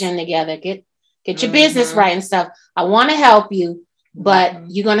packaging together, get your business right and stuff. I want to help you, but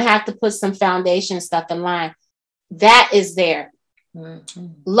you're going to have to put some foundation stuff in line. That is there.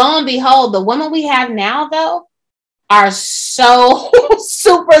 Lo and behold, the women we have now, though, are so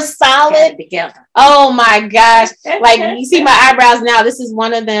super solid together. Oh my gosh. Like, you see my eyebrows now. This is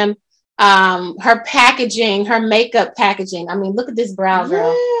one of them. Her packaging, her makeup packaging. I mean, look at this brow, girl.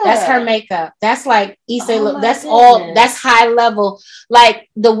 Yeah. That's her makeup. That's like Issa. That's all. That's high level. Like,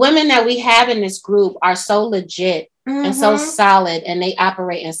 the women that we have in this group are so legit and so solid, and they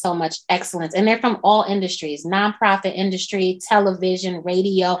operate in so much excellence. And they're from all industries: nonprofit industry, television,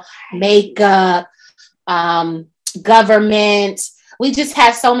 radio, makeup, government. We just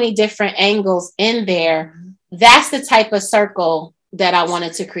have so many different angles in there. That's the type of circle that I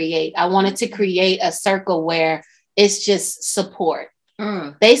wanted to create. I wanted to create a circle where it's just support.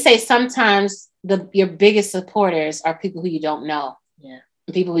 They say sometimes your biggest supporters are people who you don't know. Yeah.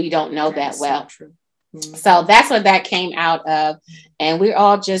 People who you don't know that well. So true. So that's what that came out of. And we're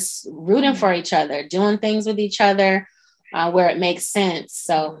all just rooting for each other, doing things with each other where it makes sense.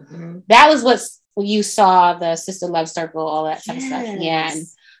 So that was what you saw, the Sister Love Circle, all that type of stuff. Yeah. And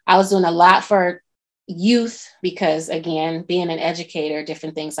I was doing a lot for youth because, again, being an educator,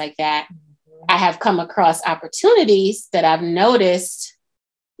 different things like that. I have come across opportunities that I've noticed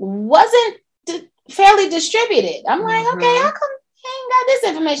wasn't fairly distributed. I'm like, okay, how come he ain't got this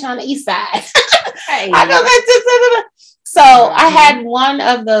information on the east side? So I had one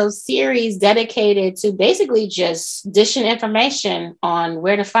of those series dedicated to basically just dishing information on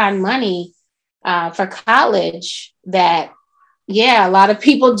where to find money for college that, a lot of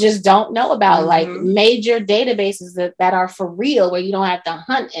people just don't know about, like major databases that are for real, where you don't have to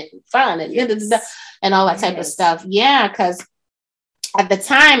hunt and find and all that type of stuff. Yeah, because at the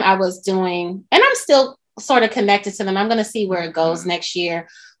time I was doing, and I'm still sort of connected to them. I'm going to see where it goes next year.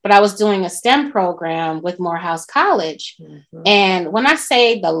 But I was doing a STEM program with Morehouse College. And when I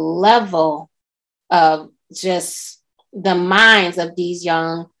say the level of just the minds of these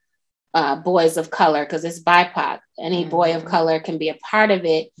young boys of color, because it's BIPOC, any boy of color can be a part of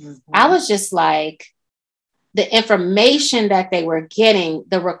it. I was just like, the information that they were getting,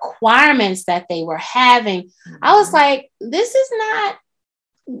 the requirements that they were having, I was like, this is not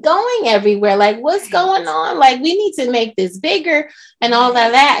going everywhere. Like, what's going on? Like, we need to make this bigger and all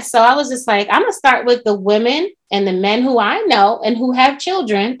of that. So I was just like, I'm gonna start with the women and the men who I know and who have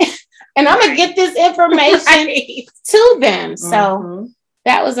children, and I'm gonna get this information to them. So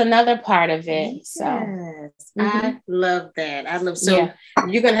that was another part of it. So I love that.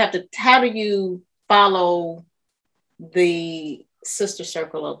 You're gonna have to, how do you follow the Sister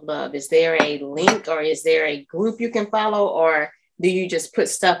Circle of Love? Is there a link, or is there a group you can follow, or do you just put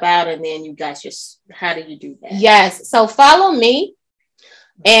stuff out and then you guys just, how do you do that? Yes. So follow me.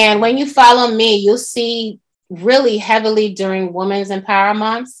 And when you follow me, you'll see really heavily during Women's Empower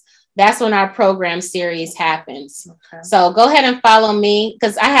Months. That's when our program series happens. So go ahead and follow me,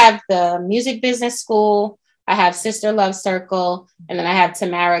 because I have the Music Business School, I have Sister Love Circle, and then I have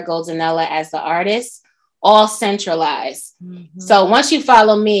Tamara Goldenella as the artist, all centralized. So once you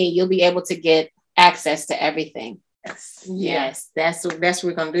follow me, you'll be able to get access to everything. Yes, that's what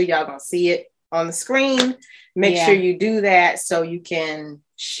we're gonna do. Y'all gonna see it on the screen. Make sure you do that so you can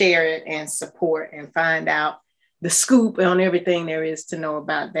share it and support and find out the scoop on everything there is to know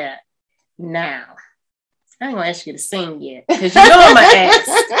about that. Now, I ain't gonna ask you to sing yet, because you know I'm gonna ask.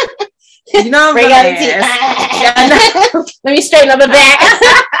 You know I'm gonna ask. Let me straighten up the back.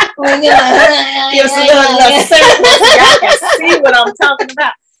 Y'all can see what I'm talking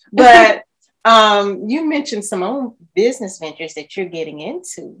about. But you mentioned some own business ventures that you're getting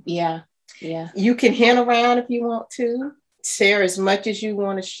into. Yeah. You can hint around if you want to. Share as much as you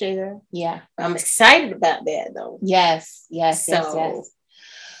want to share. Yeah. I'm excited about that, though. Yes.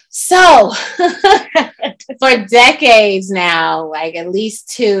 So for decades now, like at least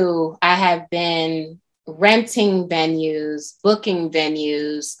 2, I have been renting venues, booking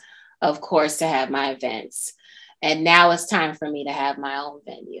venues, of course, to have my events. And now it's time for me to have my own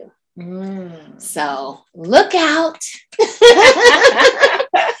venue. So look out.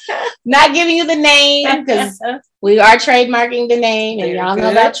 not giving you the name because we are trademarking the name, and y'all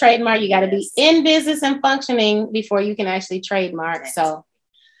know about trademark. You got to be in business and functioning before you can actually trademark. So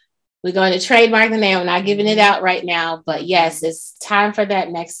we're going to trademark the name. I'm not giving it out right now, but yes, it's time for that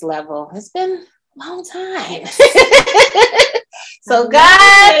next level. It's been a long time. So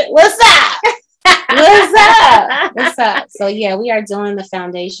God, what's up? What's up? What's up? So yeah, we are doing the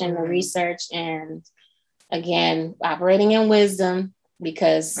foundation, the research, and again, operating in wisdom,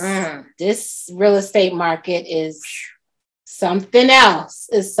 because this real estate market is something else.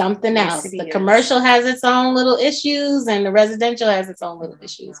 It's something else. The commercial has its own little issues, and the residential has its own little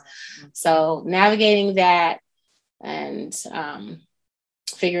issues. So navigating that and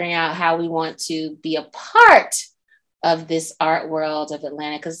figuring out how we want to be a part of this art world of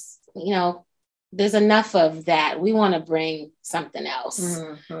Atlanta, because there's enough of that. We want to bring something else.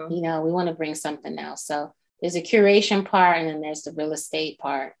 We want to bring something else. So there's a curation part, and then there's the real estate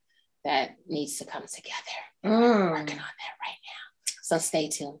part that needs to come together. We're working on that right now. So stay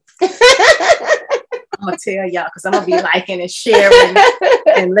tuned. I'm going to tell y'all, because I'm going to be liking and sharing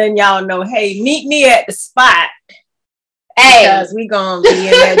and letting y'all know, hey, meet me at the spot. Hey, because we're going to be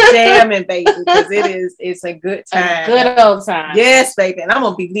in that jamming, baby, because it's a good time. A good old time. Yes, baby. And I'm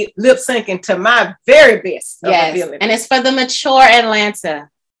going to be lip syncing to my very best. Yes. And it's for the mature Atlanta.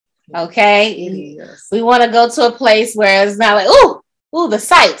 Okay. Yes. We want to go to a place where it's not like, ooh, the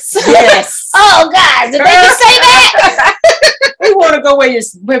sights. Yes. Oh God, did they just say that? We want to go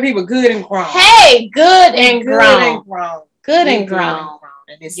where people good and grown. Hey, good and grown. Good and grown.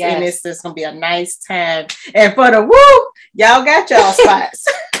 And it's just gonna be a nice time. And for the y'all got y'all spots.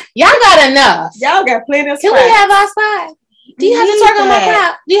 Y'all got enough. Y'all got plenty of spots. Can we have our spot? Do you have to twerk on my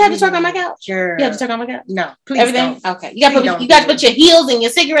couch? Do you have to twerk on my couch? Sure. You have to twerk on my couch? No, please. Everything? Don't. Okay. You got to put your heels and your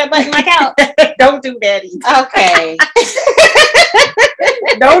cigarette butt in my couch. Don't do that either. Okay.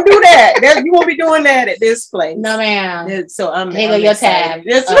 Don't do that. You won't be doing that at this place. No, ma'am. So here go your tab.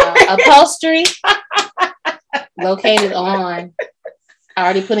 Upholstery located on. I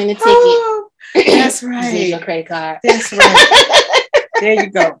already put in the ticket. Oh, that's right. Use your credit card. That's right. There you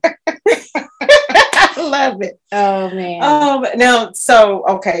go. I love it. Oh man. Now, so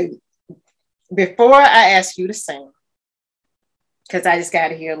okay. Before I ask you to sing, because I just got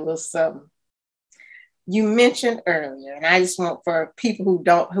to hear a little something. You mentioned earlier, and I just want for people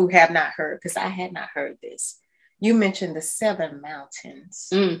who have not heard, because I had not heard this. You mentioned the 7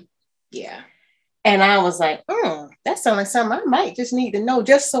 mountains. Yeah. And I was like, that sounds like something I might just need to know,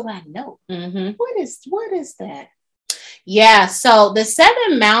 just so I know. What is that? Yeah. So the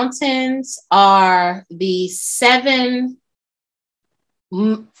 7 mountains are the 7,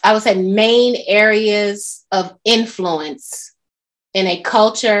 I would say, main areas of influence in a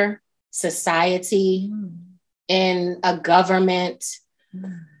culture, society, in a government.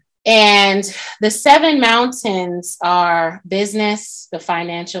 And the 7 mountains are business, the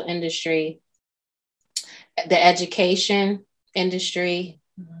financial industry, the education industry,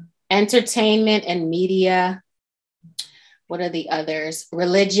 entertainment and media. What are the others?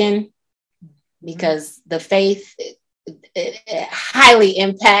 Religion, because the faith it highly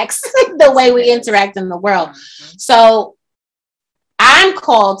impacts the way we interact in the world. So I'm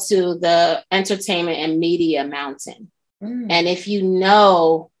called to the entertainment and media mountain. And if you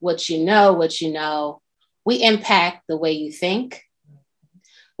know what you know, we impact the way you think.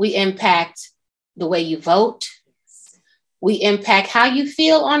 We impact the way you vote. We impact how you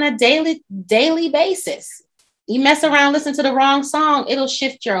feel on a daily basis. You mess around, listen to the wrong song, it'll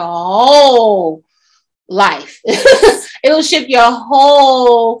shift your whole life. It'll shift your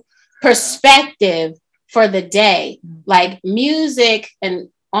whole perspective for the day. Like music, and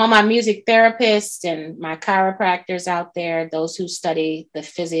all my music therapists and my chiropractors out there, those who study the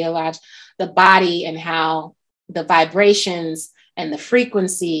physiology, the body, and how the vibrations and the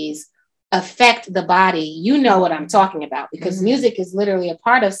frequencies affect the body, you know what I'm talking about, because music is literally a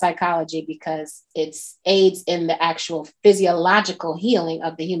part of psychology, because it aids in the actual physiological healing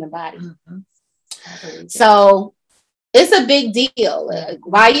of the human body. So it's a big deal.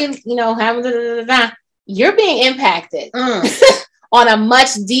 Why you having you're being impacted on a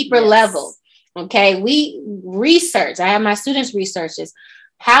much deeper level. Okay, we research. I have my students research this.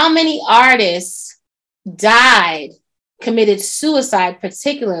 How many artists died, committed suicide,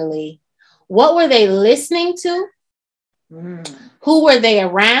 particularly? What were they listening to? Who were they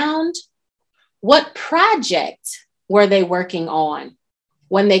around? What project were they working on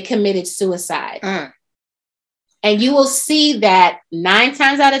when they committed suicide? And you will see that 9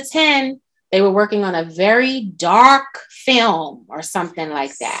 times out of 10, they were working on a very dark film or something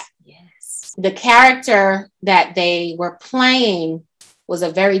like that. Yes. The character that they were playing was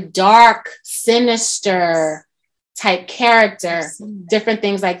a very dark, sinister type character, different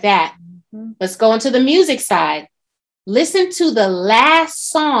things like that. Mm-hmm. Let's go into the music side. Listen to the last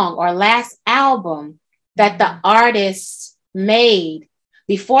song or last album that the artists made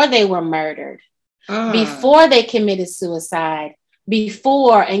before they were murdered, before they committed suicide,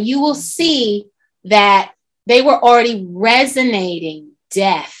 and you will see that they were already resonating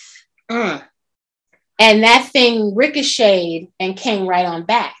death. And that thing ricocheted and came right on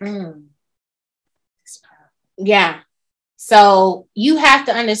back. Yeah. So you have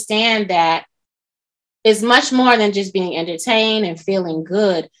to understand that it's much more than just being entertained and feeling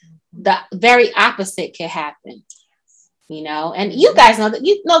good. The very opposite can happen, you know. And you guys know that,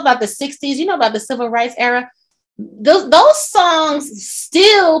 you know about the 60s, you know about the civil rights era. Those songs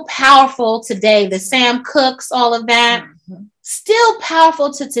still powerful today. The Sam Cookes, all of that, still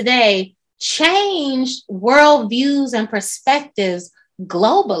powerful to today. Changed worldviews and perspectives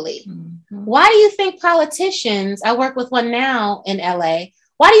globally. Why do you think politicians, I work with one now in LA,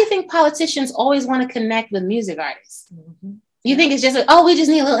 why do you think politicians always want to connect with music artists? You think it's just, we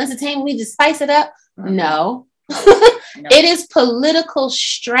just need a little entertainment, we just spice it up? No. It is political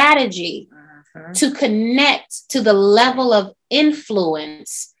strategy to connect to the level of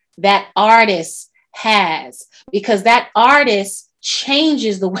influence that artist has, because that artist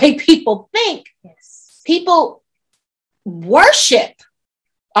changes the way people think. People worship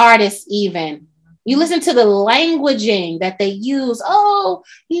artists even. You listen to the languaging that they use. Oh,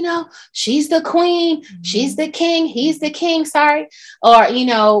 you know, she's the queen, she's the king, he's the king, sorry. Or, you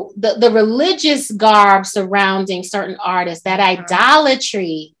know, the religious garb surrounding certain artists, that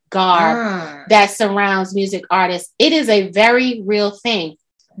idolatry garb that surrounds music artists. It is a very real thing.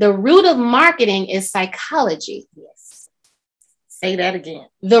 The root of marketing is psychology. Say that again.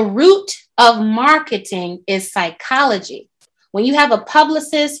 The root of marketing is psychology. When you have a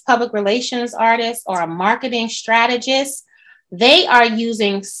publicist, public relations artist, or a marketing strategist, they are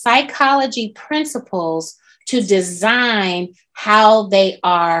using psychology principles to design how they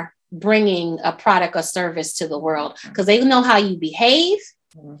are bringing a product or service to the world, because they know how you behave.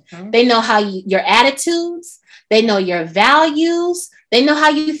 They know how your attitudes, they know your values, they know how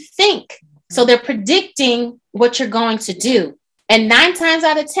you think. So they're predicting what you're going to do. And 9 times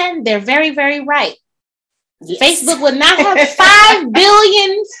out of 10, they're very, very right. Facebook would not have 5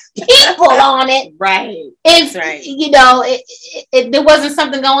 billion people on it. If, you know, there wasn't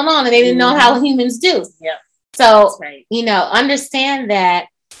something going on and they didn't know how humans do. So, you know, understand that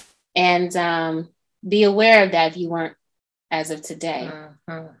and be aware of that if you weren't as of today.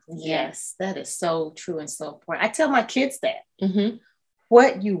 Yes, that is so true and so important. I tell my kids that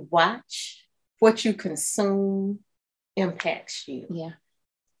what you watch, what you consume impacts you.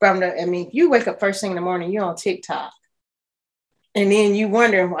 If you wake up first thing in the morning, you're on TikTok, and then you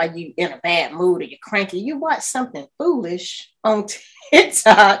wonder why you in a bad mood or you're cranky. You watch something foolish on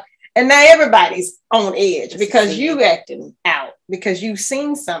TikTok, and now everybody's on edge because you acting out, because you've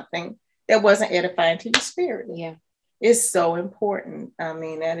seen something that wasn't edifying to your spirit. It's so important. I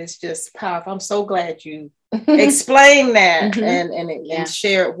mean, that is just powerful. I'm so glad you explained that and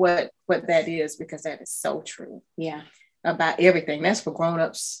shared what that is, because that is so true. About everything. That's for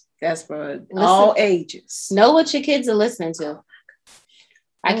grown-ups. That's for all ages. Know what your kids are listening to.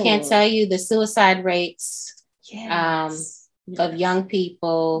 I can't tell you the suicide rates of young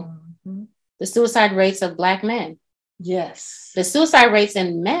people, the suicide rates of Black men. The suicide rates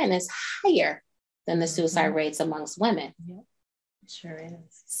in men is higher than the suicide rates amongst women. It sure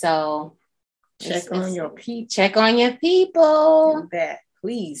is. So check on your people. Check on your people. Do that.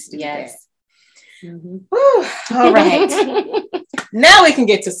 Please do that. All right. Now we can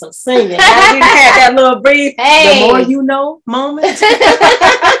get to some singing. Now we had that little brief, the more you know moment.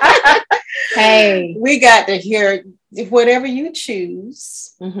 We got to hear whatever you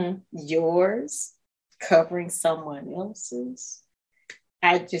choose, yours, covering someone else's.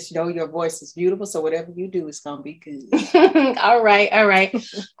 I just know your voice is beautiful, so whatever you do is gonna be good. All right.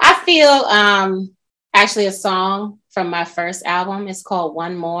 I feel actually a song from my first album. It's called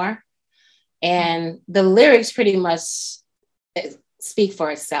One More. And the lyrics pretty much speak for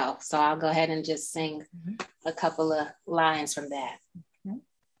itself. So I'll go ahead and just sing a couple of lines from that.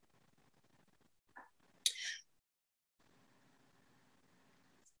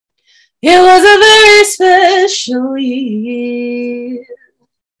 It was a very special year.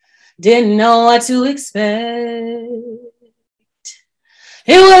 Didn't know what to expect.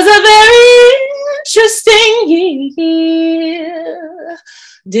 It was a very interesting year.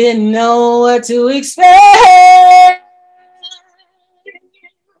 Didn't know what to expect.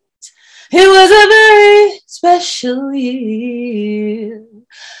 It was a very special year.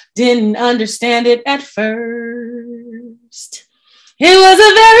 Didn't understand it at first. It was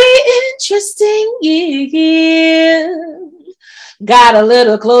a very interesting year. Got a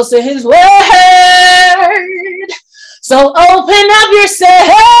little close to his word. So open up yourself.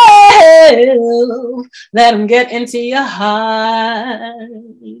 Let him get into your heart.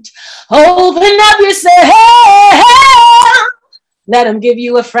 Open up yourself. Let him give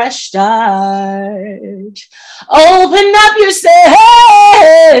you a fresh start. Open up yourself.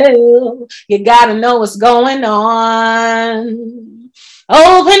 You gotta know what's going on.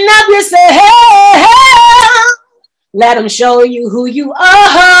 Open up yourself. Let him show you who you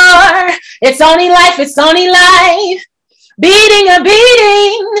are. It's only life, it's only life. Beating a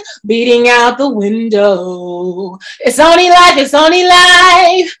beating out the window. It's only life, it's only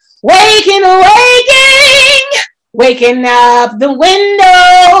life. Waking up the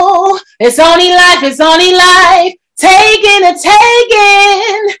window. It's only life, it's only life.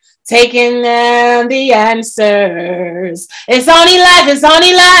 Taking them the answers. It's only life, it's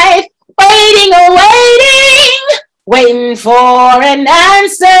only life. Waiting for an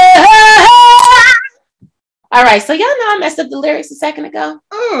answer. All right, so y'all know I messed up the lyrics a second ago.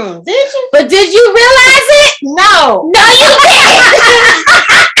 Did you? But did you realize it? No, you didn't.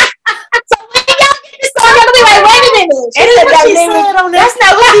 So when y'all get this song, y'all gonna be like, wait a minute. That's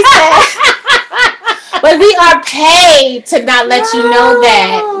not what she said. But we are paid to not let you know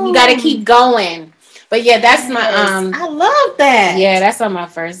that. You got to keep going. But yeah, that's my I love that. Yeah, that's on my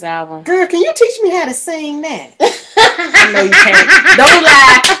first album. Girl, can you teach me how to sing that? I know you can't. Don't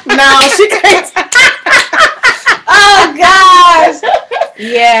lie. No, she can't. Oh gosh.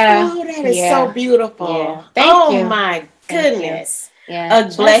 Yeah. Oh, that is so beautiful. Yeah. Thank you. Oh my goodness. Yeah. A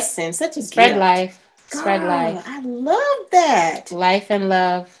blessing. Such a spread gift. Life. Spread life. I love that. Life and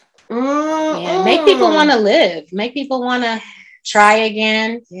love. Yeah. Make people want to live. Make people want to try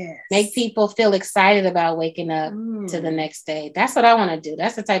again. Yes. Make people feel excited about waking up to the next day. That's what I want to do.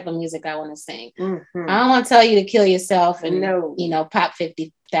 That's the type of music I want to sing. Mm-hmm. I don't want to tell you to kill yourself and pop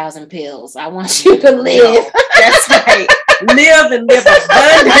 50,000 pills. I want you to live. No, that's right. Live and live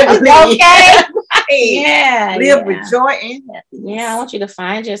abundantly. Okay. Right. Yeah. Live with joy and happiness. Yeah, I want you to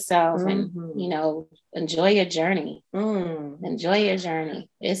find yourself and enjoy your journey. Enjoy your journey.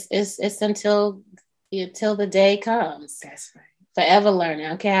 It's until the day comes. That's right. Forever learning. I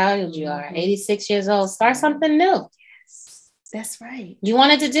don't care how old you are. 86 years old. Start something new. Yes. That's right. You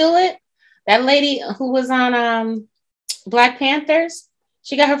wanted to do it? That lady who was on Black Panthers,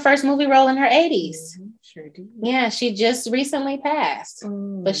 she got her first movie role in her 80s. Sure did. Yeah, she just recently passed.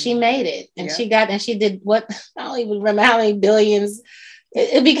 But she made it. And she did what? I don't even remember how many billions.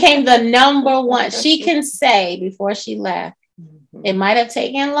 It became the number one. She can say before she left, it might have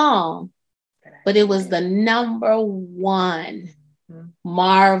taken long, but it was the number one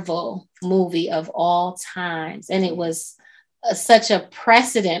Marvel movie of all times. And it was such a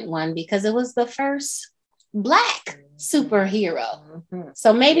precedent one because it was the first Black superhero.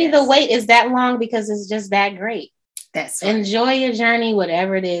 So maybe the wait is that long because it's just that great. That's right. Enjoy your journey,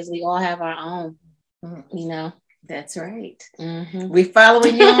 whatever it is. We all have our own, That's right. Mm-hmm. We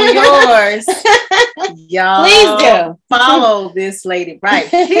following you on yours. Y'all please do follow this lady right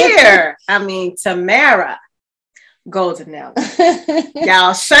here. I mean, Tamara Goldenell.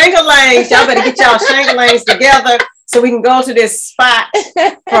 Y'all Shangalangs. Y'all better get y'all Shangalangs together so we can go to this spot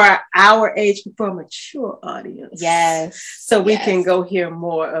for our age for mature audience. Yes. So we can go hear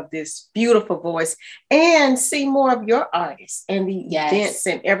more of this beautiful voice and see more of your artists and the events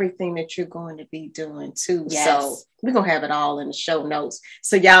and everything that you're going to be doing too. Yes. So we're going to have it all in the show notes.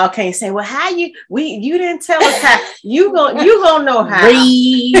 So y'all can't say, well, how you didn't tell us how. You gonna know how.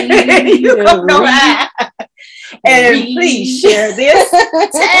 You gonna know how. And please share this,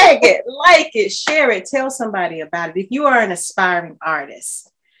 tag it, like it, share it, tell somebody about it. If you are an aspiring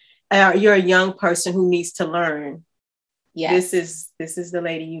artist, you're a young person who needs to learn. This is the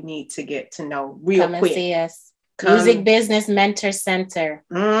lady you need to get to know real quick. Come and see us. Music Business Mentor Center.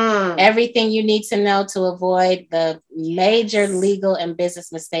 Everything you need to know to avoid the major legal and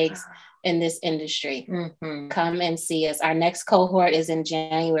business mistakes in this industry. Come and see us. Our next cohort is in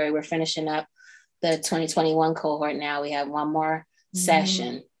January. We're finishing up the 2021 cohort now. We have one more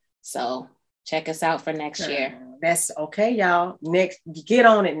session. So check us out for next year. That's okay, y'all. Get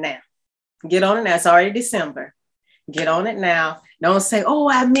on it now. Get on it now. It's already December. Get on it now. Don't say, oh,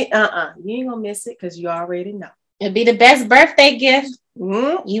 I missed. You ain't gonna miss it because you already know. It'd be the best birthday gift.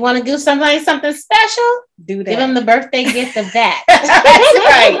 You want to do something special? Do that. Give them the birthday gift of that. That's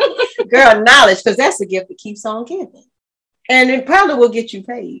right. Girl, knowledge, because that's the gift that keeps on giving. And it probably will get you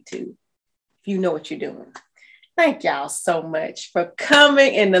paid too. you know what you're doing. Thank y'all so much for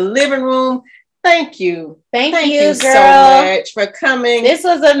coming in the living room. Thank you. Thank you, girl, so much for coming. This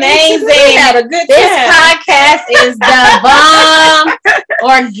was amazing. We had a good time. This podcast is the bomb.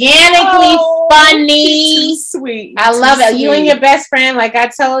 Organically funny. Sweet. I love it. You and your best friend, like I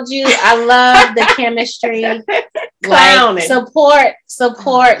told you, I love the chemistry. Like, support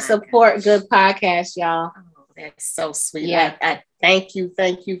good podcast, y'all. Oh, that's so sweet. Yeah. I thank you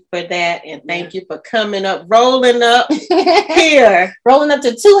for that, and thank you for coming up, rolling up here, rolling up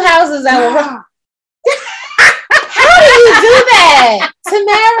to 2 houses. How do you do that,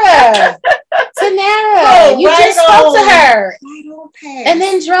 Tamara? You just spoke to her, and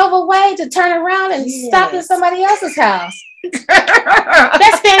then drove away to turn around and stop at somebody else's house.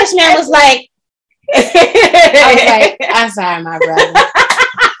 That Spanish man was like, I'm sorry, my brother.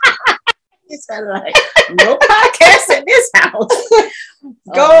 It's like, no podcast in this house.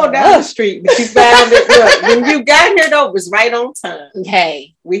 Go down the street, but you found it. Look, when you got here, though, it was right on time.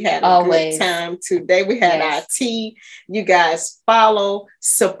 Hey, we had a good time today. We had our tea. You guys follow,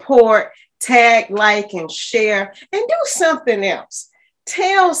 support, tag, like, and share, and do something else.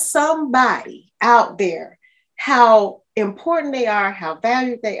 Tell somebody out there how important they are, how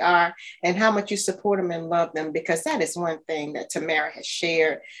valued they are, and how much you support them and love them, because that is one thing that Tamara has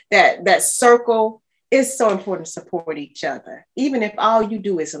shared, that circle is so important to support each other. Even if all you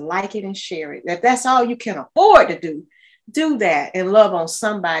do is like it and share it, that's all you can afford to do that and love on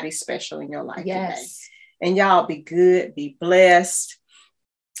somebody special in your life today. And y'all be good, be blessed,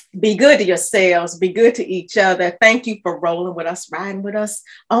 be good to yourselves, be good to each other. Thank you for rolling with us, riding with us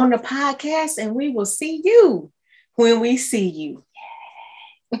on the podcast, and we will see you when we see you.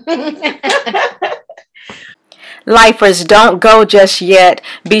 Lifers, don't go just yet.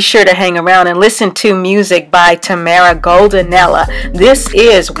 Be sure to hang around and listen to music by Tamara Goldenella. This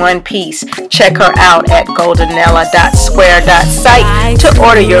is One Piece. Check her out at goldenella.square.site to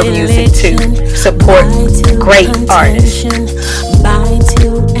order your music too. Support great artists. Buy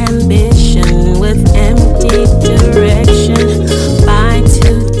to ambition with empty direction. Buy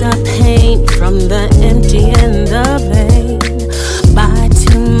to the pain from the empty and the vain. Buy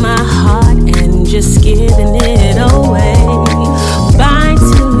to my heart and just giving it away. Buy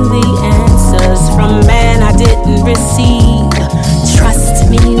to the answers from man I didn't receive. Trust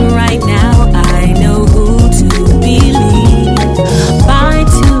me right now, I know who to believe. Buy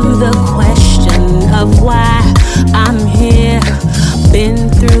to the question of why I'm here. Been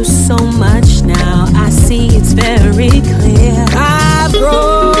through so much now, I see it's very clear. I've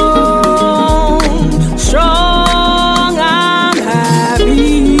grown strong, I'm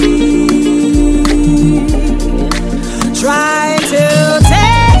happy. Trying to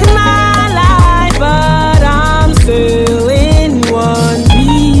take my life, but I'm still in one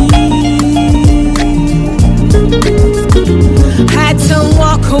piece. Had to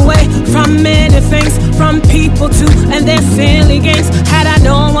walk away from many things, from people too, and their silly games. Had I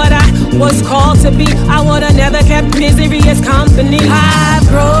known what I was called to be, I would have never kept misery as company. I've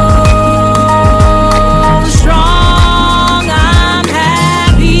grown